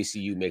think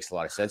NBCU makes a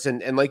lot of sense.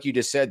 And like you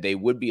just said, they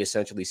would be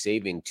essentially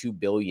saving $2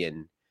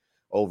 billion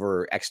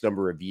over X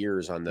number of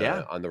years on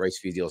the rights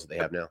fee deals that they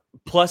have now.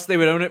 Plus, they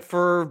would own it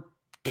for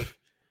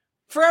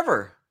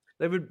forever.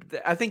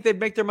 I think they'd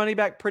make their money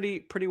back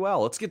pretty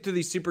well. Let's get through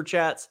these super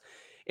chats.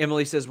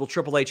 Emily says, will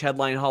Triple H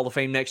headline Hall of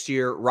Fame next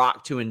year?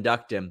 Rock to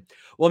induct him.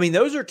 Well, I mean,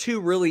 those are two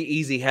really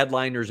easy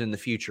headliners in the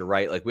future,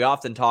 right? Like, we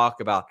often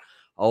talk about,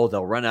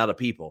 they'll run out of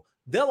people.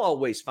 They'll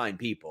always find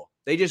people.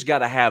 They just got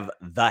to have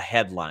the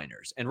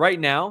headliners. And right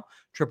now,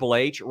 Triple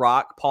H,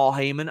 Rock, Paul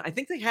Heyman, I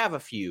think they have a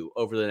few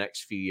over the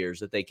next few years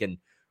that they can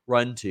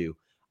run to.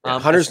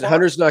 Hunter's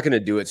not going to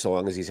do it so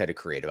long as he's had a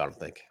creative, I don't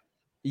think.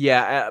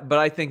 Yeah, but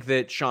I think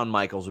that Shawn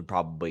Michaels would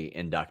probably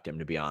induct him,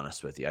 to be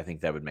honest with you. I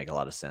think that would make a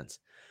lot of sense.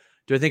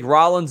 Do I think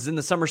Rollins is in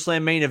the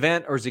SummerSlam main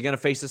event, or is he going to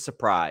face a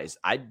surprise?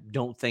 I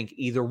don't think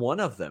either one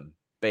of them,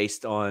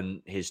 based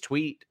on his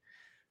tweet.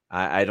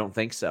 I don't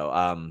think so.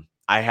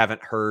 I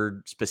haven't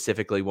heard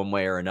specifically one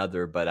way or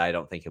another, but I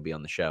don't think he'll be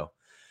on the show.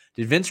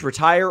 Did Vince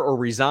retire or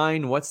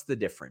resign? What's the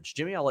difference?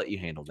 Jimmy, I'll let you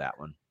handle that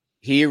one.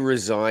 He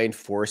resigned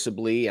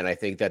forcibly, and I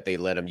think that they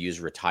let him use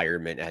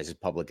retirement as a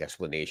public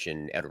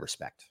explanation out of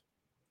respect.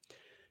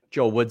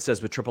 Joel Wood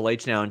says, with Triple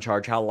H now in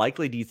charge, how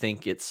likely do you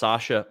think it's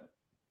Sasha,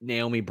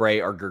 Naomi,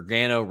 Bray, or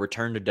Gargano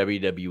return to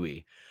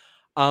WWE?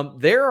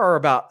 There are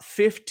about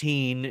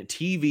 15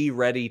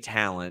 TV-ready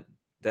talent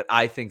that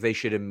I think they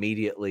should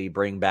immediately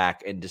bring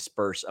back and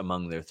disperse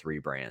among their 3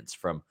 brands,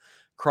 from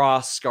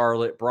Cross,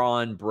 Scarlett,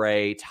 Braun,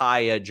 Bray,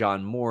 Taya,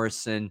 John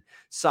Morrison,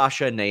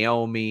 Sasha,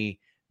 Naomi,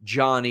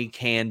 Johnny,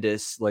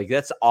 Candice. Like,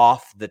 that's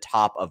off the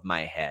top of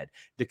my head.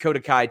 Dakota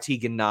Kai,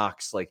 Tegan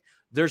Knox. Like,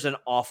 there's an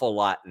awful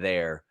lot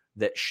there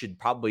that should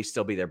probably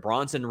still be there.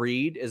 Bronson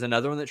Reed is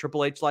another one that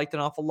Triple H liked an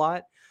awful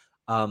lot.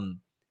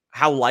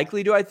 How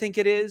likely do I think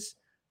it is?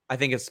 I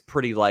think it's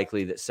pretty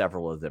likely that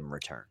several of them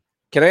return.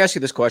 Can I ask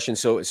you this question?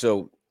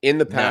 So in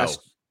the past,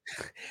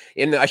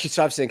 I should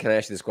stop saying, can I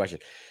ask you this question?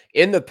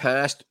 In the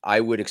past,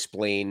 I would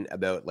explain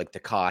about like the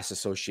costs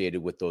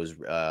associated with those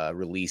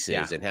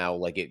releases and how,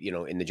 like, it,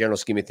 in the general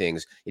scheme of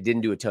things, it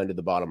didn't do a ton to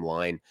the bottom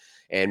line.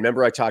 And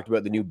remember, I talked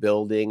about the new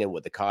building and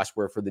what the costs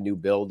were for the new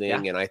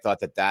building. And I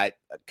thought that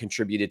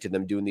contributed to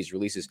them doing these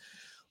releases.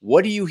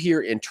 What do you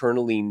hear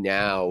internally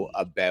now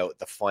about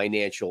the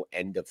financial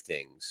end of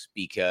things?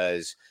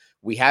 Because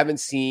we haven't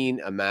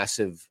seen a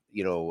massive,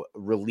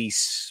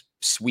 release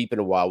sweep in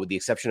a while, with the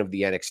exception of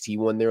the NXT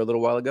one there a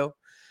little while ago.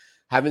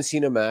 Haven't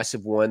seen a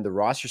massive one. The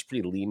roster's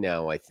pretty lean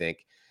now, I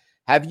think.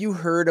 Have you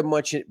heard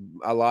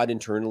a lot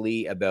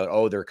internally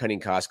about, they're cutting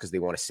costs because they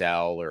want to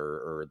sell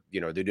or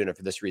they're doing it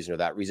for this reason or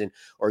that reason?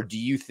 Or do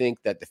you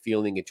think that the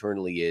feeling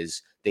internally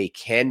is they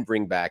can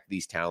bring back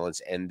these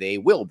talents and they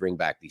will bring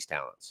back these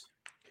talents?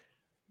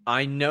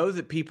 I know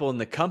that people in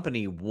the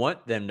company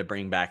want them to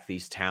bring back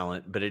these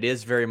talent, but it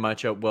is very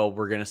much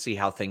we're going to see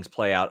how things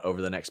play out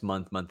over the next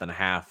month and a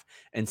half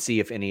and see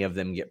if any of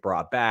them get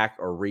brought back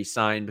or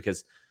re-signed,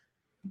 because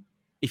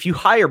if you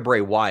hire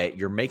Bray Wyatt,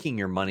 you're making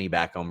your money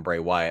back on Bray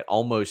Wyatt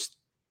almost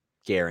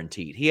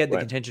guaranteed. He had the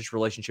contentious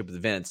relationship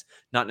with Vince,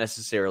 not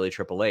necessarily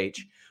Triple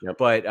H. Yep.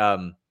 But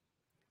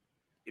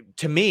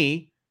to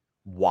me,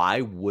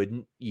 why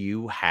wouldn't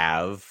you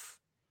have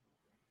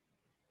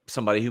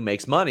somebody who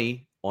makes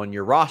money on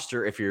your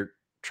roster if you're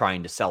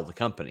trying to sell the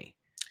company?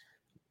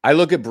 I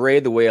look at Bray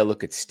the way I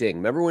look at Sting.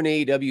 Remember when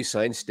AEW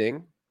signed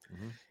Sting?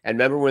 Mm-hmm. And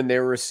remember when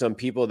there were some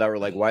people that were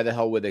like, why the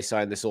hell would they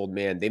sign this old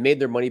man? They made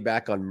their money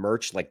back on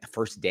merch like the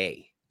first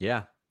day.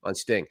 Yeah. On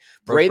Sting.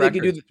 Bray, they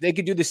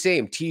could do the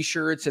same.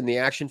 T-shirts and the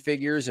action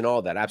figures and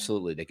all that.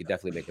 Absolutely. They could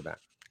definitely make it back.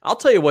 I'll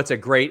tell you what's a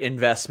great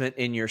investment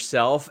in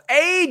yourself.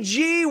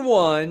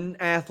 AG1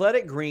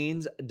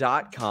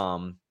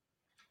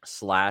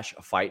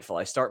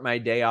 athleticgreens.com/Fightful. I start my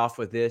day off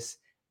with this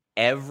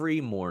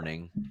every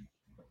morning.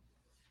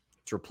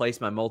 It's replaced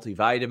my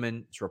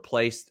multivitamin. It's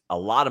replaced a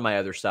lot of my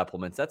other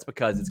supplements. That's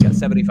because it's got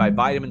 75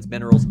 vitamins,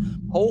 minerals,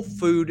 whole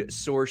food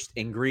sourced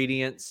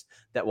ingredients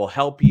that will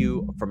help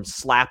you from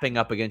slapping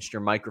up against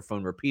your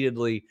microphone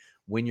repeatedly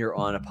when you're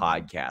on a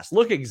podcast.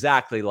 Look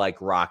exactly like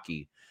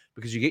Rocky,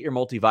 because you get your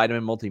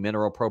multivitamin,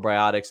 multi-mineral,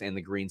 probiotics, and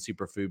the green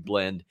superfood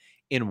blend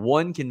in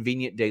one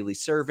convenient daily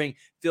serving.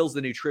 Fills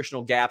the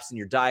nutritional gaps in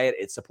your diet.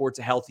 It supports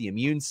a healthy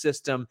immune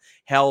system,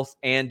 health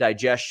and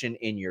digestion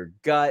in your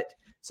gut.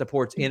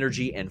 Supports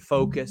energy and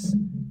focus.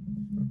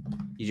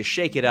 You just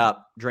shake it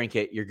up, drink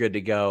it, you're good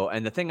to go.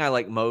 And the thing I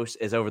like most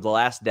is over the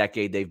last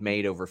decade, they've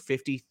made over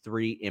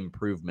 53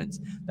 improvements.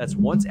 That's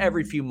once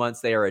every few months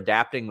they are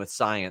adapting with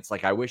science,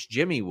 like I wish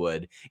Jimmy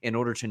would, in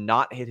order to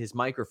not hit his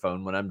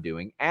microphone when I'm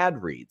doing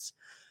ad reads.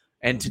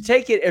 And to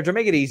make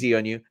it easy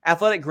on you,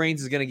 Athletic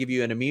Greens is going to give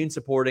you an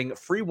immune-supporting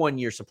free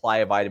 1-year supply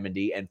of vitamin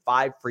D and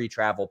 5 free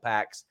travel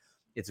packs.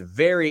 It's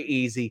very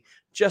easy,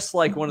 just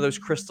like one of those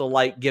Crystal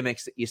Light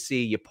gimmicks that you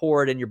see. You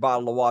pour it in your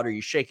bottle of water,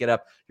 you shake it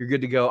up, you're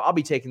good to go. I'll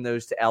be taking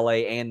those to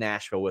LA and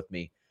Nashville with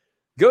me.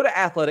 Go to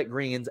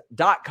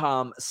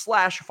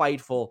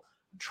athleticgreens.com/Fightful.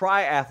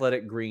 Try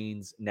Athletic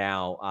Greens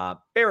now.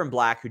 Baron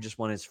Black, who just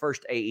won his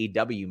first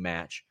AEW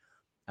match,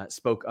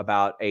 spoke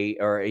about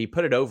he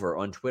put it over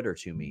on Twitter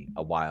to me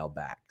a while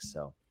back.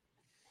 So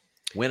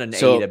win an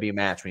AEW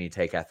match when you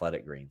take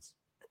Athletic Greens.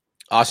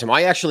 Awesome.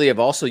 I actually have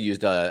also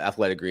used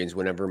Athletic Greens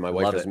whenever my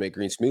wife doesn't make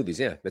green smoothies.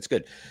 Yeah, that's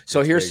good.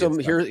 So here's some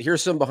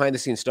behind the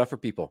scenes stuff for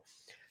people.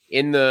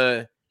 In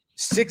the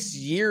 6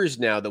 years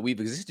now that we've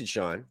existed,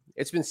 Sean,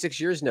 it's been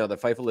 6 years now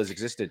that Fightful has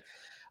existed.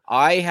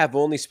 I have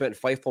only spent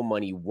Fightful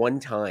money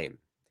one time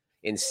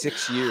in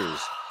 6 years.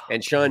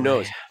 And Sean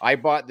knows I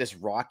bought this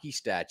Rocky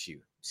statue.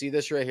 See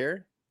this right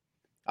here?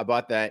 I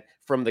bought that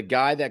from the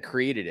guy that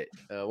created it.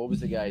 What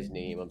was the guy's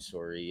name? I'm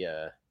sorry.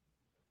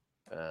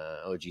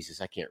 Oh, Jesus,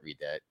 I can't read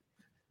that.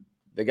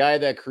 The guy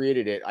that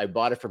created it, I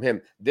bought it from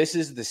him. This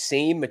is the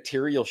same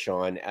material,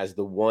 Sean, as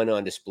the one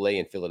on display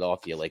in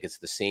Philadelphia. Like, it's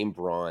the same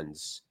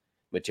bronze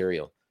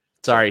material.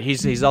 Sorry,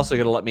 he's also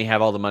going to let me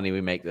have all the money we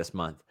make this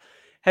month.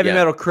 Heavy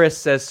Metal Chris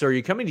says, so are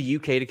you coming to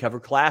UK to cover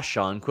Clash,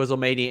 Sean?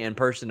 Quizzlemania in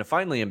person to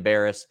finally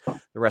embarrass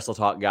the Wrestle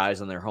Talk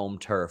guys on their home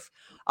turf.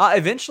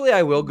 Eventually,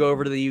 I will go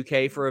over to the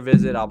UK for a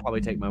visit. I'll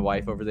probably take my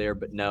wife over there.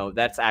 But no,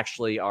 that's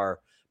actually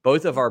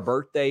both of our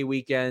birthday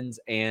weekends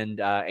and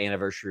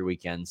anniversary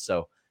weekends.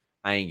 So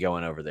I ain't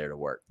going over there to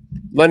work.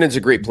 London's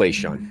a great place,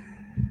 Sean.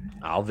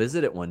 I'll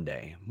visit it one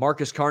day.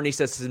 Marcus Carney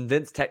says, since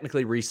Vince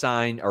technically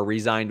resigned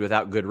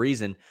without good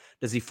reason,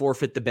 does he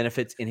forfeit the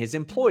benefits in his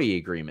employee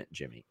agreement,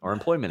 Jimmy, or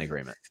employment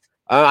agreement?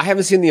 I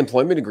haven't seen the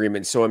employment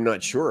agreement, so I'm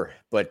not sure.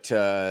 But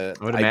I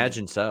would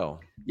imagine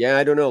so. Yeah,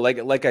 I don't know.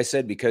 Like I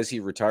said, because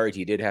he retired,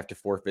 he did have to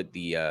forfeit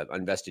the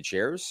unvested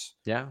shares.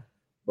 Yeah.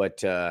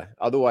 But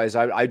otherwise,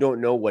 I don't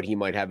know what he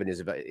might have in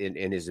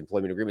his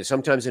employment agreement.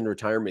 Sometimes in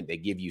retirement, they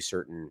give you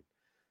certain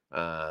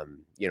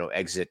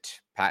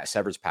exit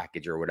severance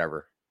package or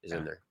whatever is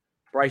in there.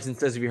 Bryson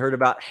says, have you heard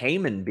about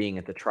Heyman being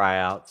at the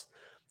tryouts?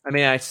 I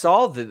mean, I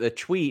saw the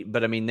tweet,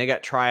 but I mean, they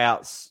got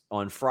tryouts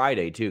on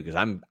Friday too,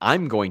 because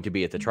I'm going to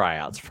be at the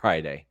tryouts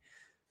Friday.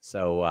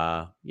 So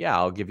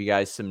I'll give you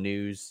guys some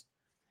news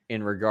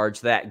in regards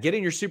to that. Get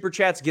in your super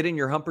chats, get in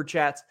your humper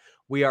chats.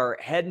 We are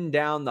heading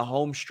down the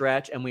home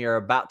stretch, and we are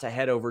about to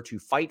head over to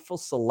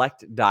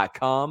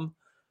FightfulSelect.com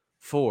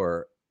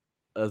for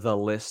the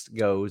list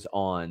goes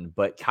on.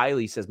 But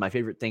Kylie says, my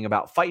favorite thing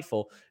about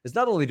Fightful is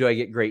not only do I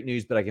get great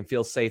news, but I can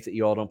feel safe that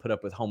you all don't put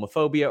up with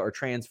homophobia or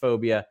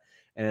transphobia.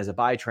 And as a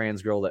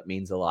bi-trans girl, that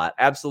means a lot.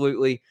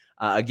 Absolutely.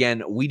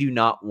 Again, we do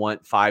not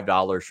want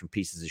 $5 from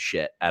pieces of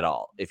shit at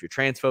all. If you're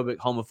transphobic,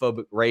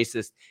 homophobic,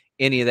 racist,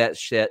 any of that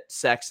shit,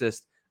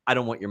 sexist, I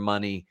don't want your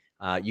money.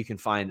 you can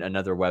find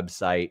another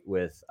website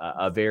with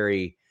a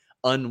very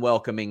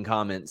unwelcoming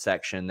comment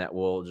section that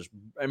will just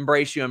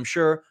embrace you, I'm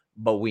sure,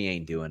 but we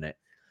ain't doing it.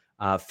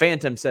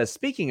 Phantom says,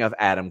 speaking of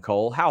Adam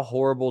Cole, how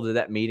horrible did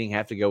that meeting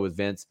have to go with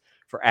Vince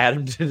for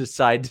Adam to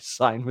decide to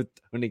sign with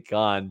Tony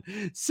Khan?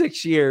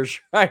 6 years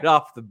right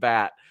off the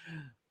bat.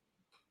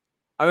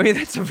 I mean,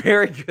 that's a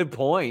very good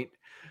point.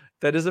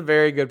 That is a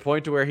very good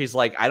point to where he's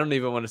like, I don't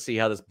even want to see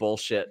how this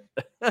bullshit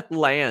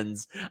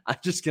lands. I'm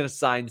just going to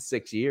sign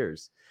 6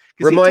 years.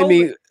 Remind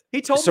me.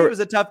 He told me it was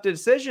a tough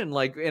decision,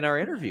 like in our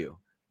interview.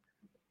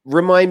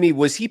 Remind me,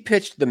 was he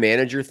pitched the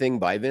manager thing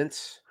by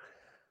Vince?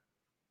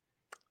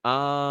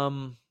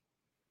 Yeah,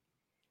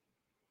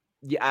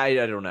 I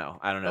don't know.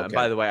 Okay. And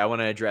by the way, I want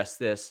to address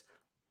this.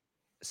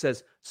 It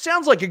says,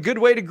 sounds like a good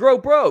way to grow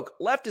broke.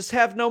 Leftists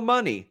have no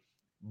money.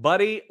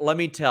 Buddy, let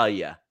me tell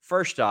you.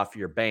 First off,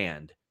 you're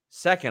banned.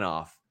 Second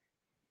off,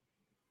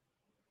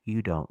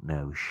 you don't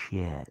know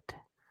shit.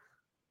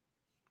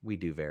 We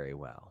do very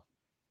well.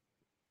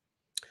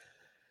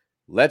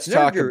 Let's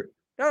talk. We're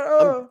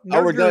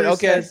done.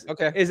 Okay. Says,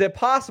 is it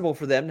possible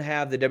for them to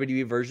have the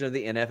WWE version of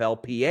the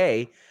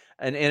NFLPA,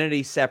 an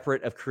entity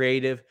separate of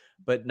creative,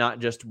 but not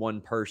just one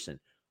person?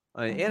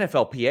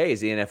 NFLPA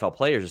is the NFL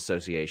Players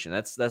Association.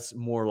 That's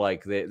more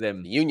like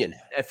them union,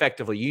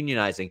 effectively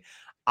unionizing.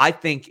 I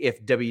think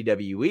if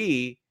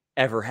WWE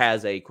ever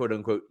has a quote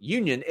unquote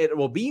union, it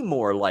will be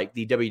more like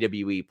the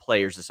WWE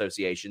Players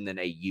Association than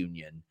a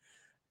union.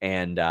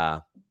 And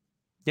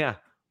yeah.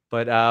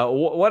 But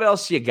what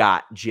else you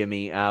got,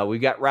 Jimmy? We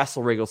got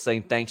Wrestle Wriggle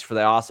saying thanks for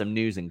the awesome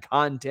news and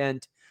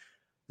content.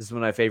 This is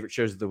one of my favorite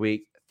shows of the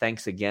week.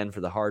 Thanks again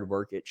for the hard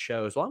work it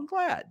shows. Well, I'm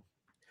glad.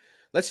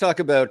 Let's talk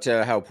about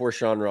how poor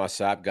Sean Ross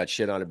Sapp got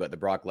shit on about the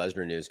Brock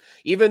Lesnar news.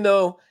 Even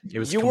though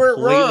you weren't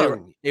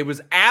wrong. It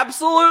was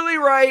absolutely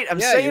right.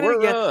 I'm saying it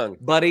again. Wrong.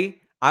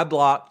 Buddy, I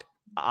blocked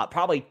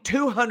probably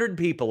 200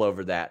 people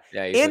over that.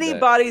 Yeah,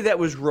 anybody that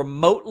was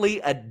remotely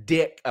a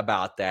dick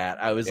about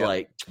that, I was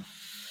like...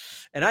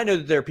 And I know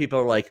that there are people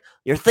who are like,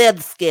 you're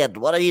thin-skinned.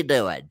 What are you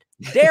doing?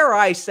 Dare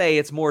I say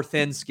it's more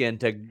thin-skinned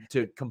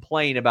to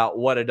complain about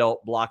what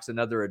adult blocks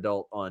another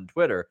adult on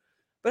Twitter.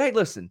 But hey,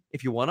 listen,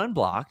 if you want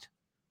unblocked,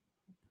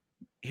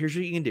 here's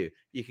what you can do.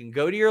 You can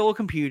go to your little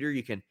computer.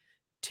 You can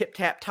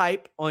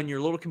tap-type on your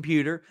little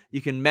computer.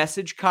 You can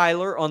message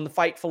Kyler on the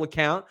Fightful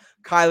account.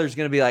 Kyler's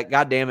going to be like,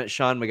 God damn it,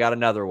 Sean, we got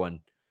another one.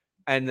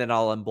 And then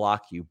I'll unblock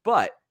you.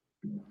 But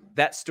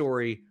that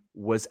story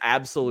was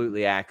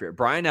absolutely accurate.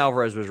 Brian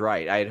Alvarez was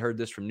right. I had heard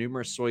this from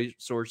numerous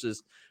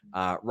sources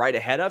right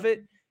ahead of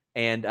it.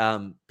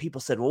 And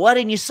people said, well, why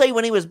didn't you say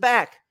when he was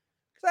back?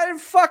 Because I didn't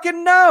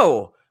fucking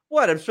know.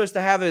 What, I'm supposed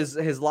to have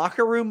his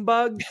locker room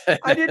bugged?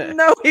 I didn't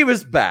know he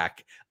was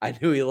back. I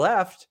knew he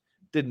left.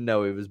 Didn't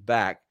know he was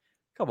back.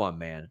 Come on,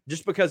 man.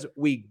 Just because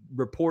we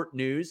report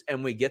news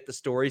and we get the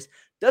stories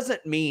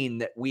doesn't mean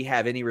that we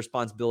have any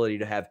responsibility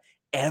to have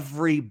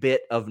every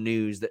bit of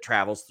news that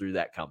travels through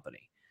that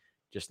company.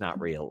 Just not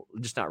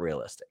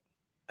realistic.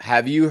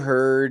 Have you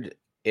heard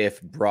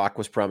if Brock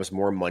was promised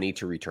more money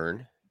to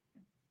return?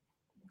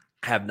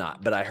 Have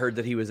not, but I heard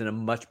that he was in a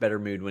much better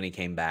mood when he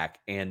came back.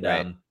 And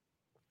right.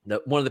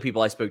 One of the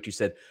people I spoke to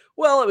said,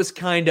 well, it was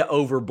kind of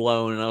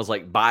overblown. And I was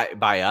like, by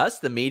us,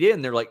 the media?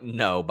 And they're like,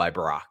 no, by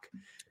Brock.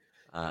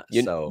 Yeah.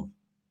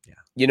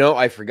 You know,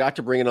 I forgot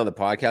to bring it on the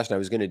podcast, and I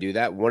was going to do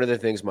that. One of the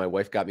things my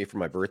wife got me for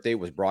my birthday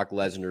was Brock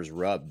Lesnar's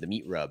rub, the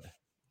meat rub,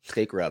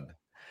 steak rub.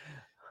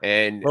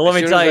 And well,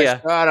 let me tell you,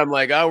 I'm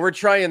like, oh, we're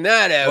trying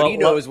that out. He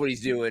knows what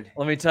he's doing.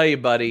 Let me tell you,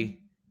 buddy,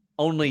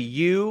 only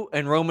you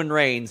and Roman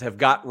Reigns have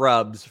got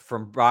rubs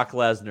from Brock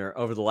Lesnar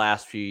over the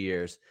last few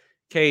years.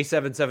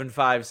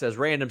 K775 says,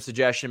 random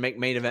suggestion, make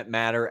main event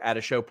matter at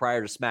a show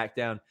prior to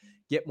SmackDown.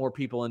 Get more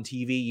people on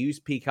TV. Use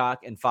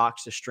Peacock and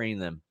Fox to stream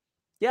them.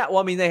 Yeah, well,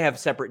 I mean, they have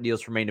separate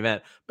deals for main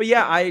event. But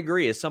yeah, I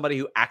agree. As somebody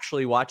who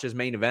actually watches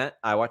main event,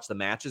 I watch the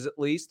matches at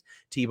least.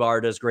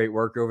 T-Bar does great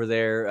work over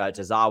there.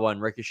 Tozawa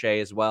and Ricochet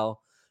as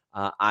well.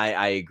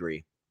 I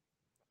agree.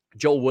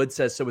 Joel Wood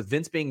says, so with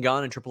Vince being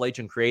gone and Triple H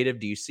and creative,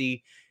 do you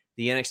see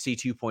the NXT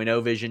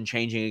 2.0 vision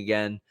changing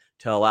again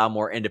to allow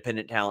more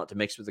independent talent to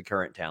mix with the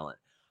current talent?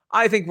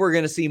 I think we're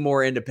going to see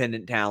more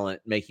independent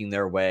talent making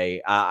their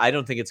way. I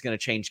don't think it's going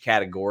to change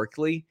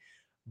categorically,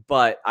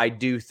 but I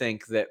do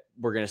think that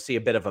we're going to see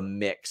a bit of a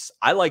mix.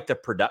 I like the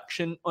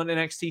production on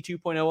NXT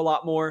 2.0 a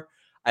lot more.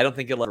 I don't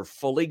think it'll ever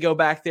fully go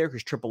back there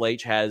because Triple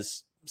H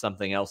has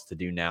something else to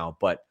do now,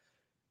 but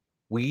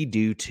we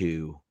do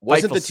too.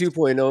 Wasn't the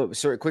 2.0,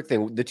 sorry, quick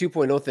thing, the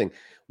 2.0 thing,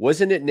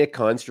 wasn't it Nick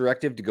Khan's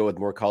directive to go with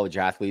more college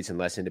athletes and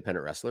less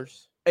independent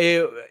wrestlers?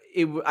 I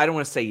don't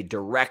want to say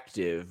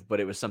directive, but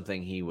it was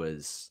something he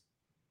was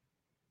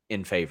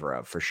in favor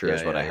of, for sure,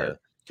 is what I heard.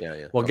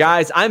 Yeah. Well,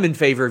 guys, I'm in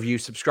favor of you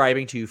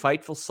subscribing to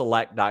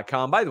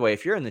FightfulSelect.com. By the way,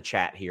 if you're in the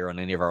chat here on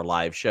any of our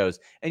live shows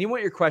and you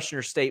want your question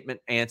or statement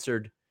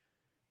answered,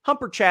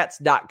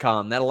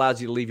 humperchats.com. That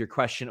allows you to leave your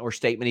question or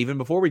statement even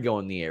before we go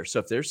on the air. So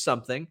if there's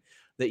something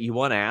that you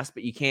want to ask,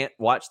 but you can't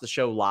watch the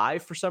show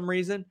live for some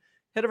reason,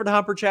 head over to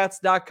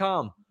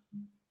humperchats.com.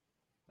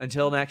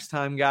 Until next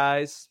time,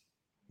 guys,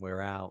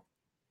 we're out.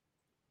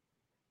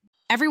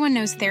 Everyone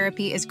knows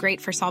therapy is great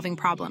for solving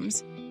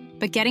problems,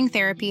 but getting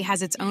therapy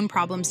has its own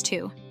problems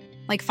too,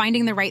 like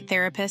finding the right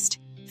therapist,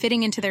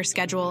 fitting into their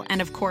schedule,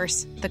 and of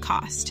course, the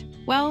cost.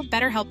 Well,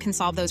 BetterHelp can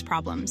solve those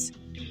problems.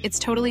 It's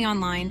totally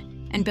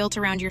online and built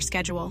around your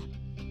schedule.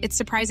 It's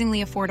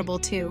surprisingly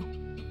affordable too.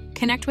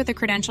 Connect with a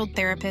credentialed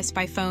therapist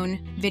by phone,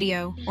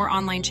 video, or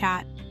online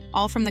chat,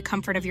 all from the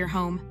comfort of your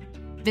home.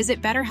 Visit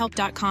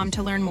BetterHelp.com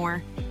to learn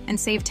more and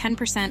save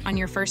 10% on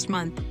your first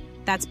month.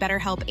 That's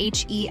BetterHelp,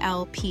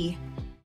 H-E-L-P.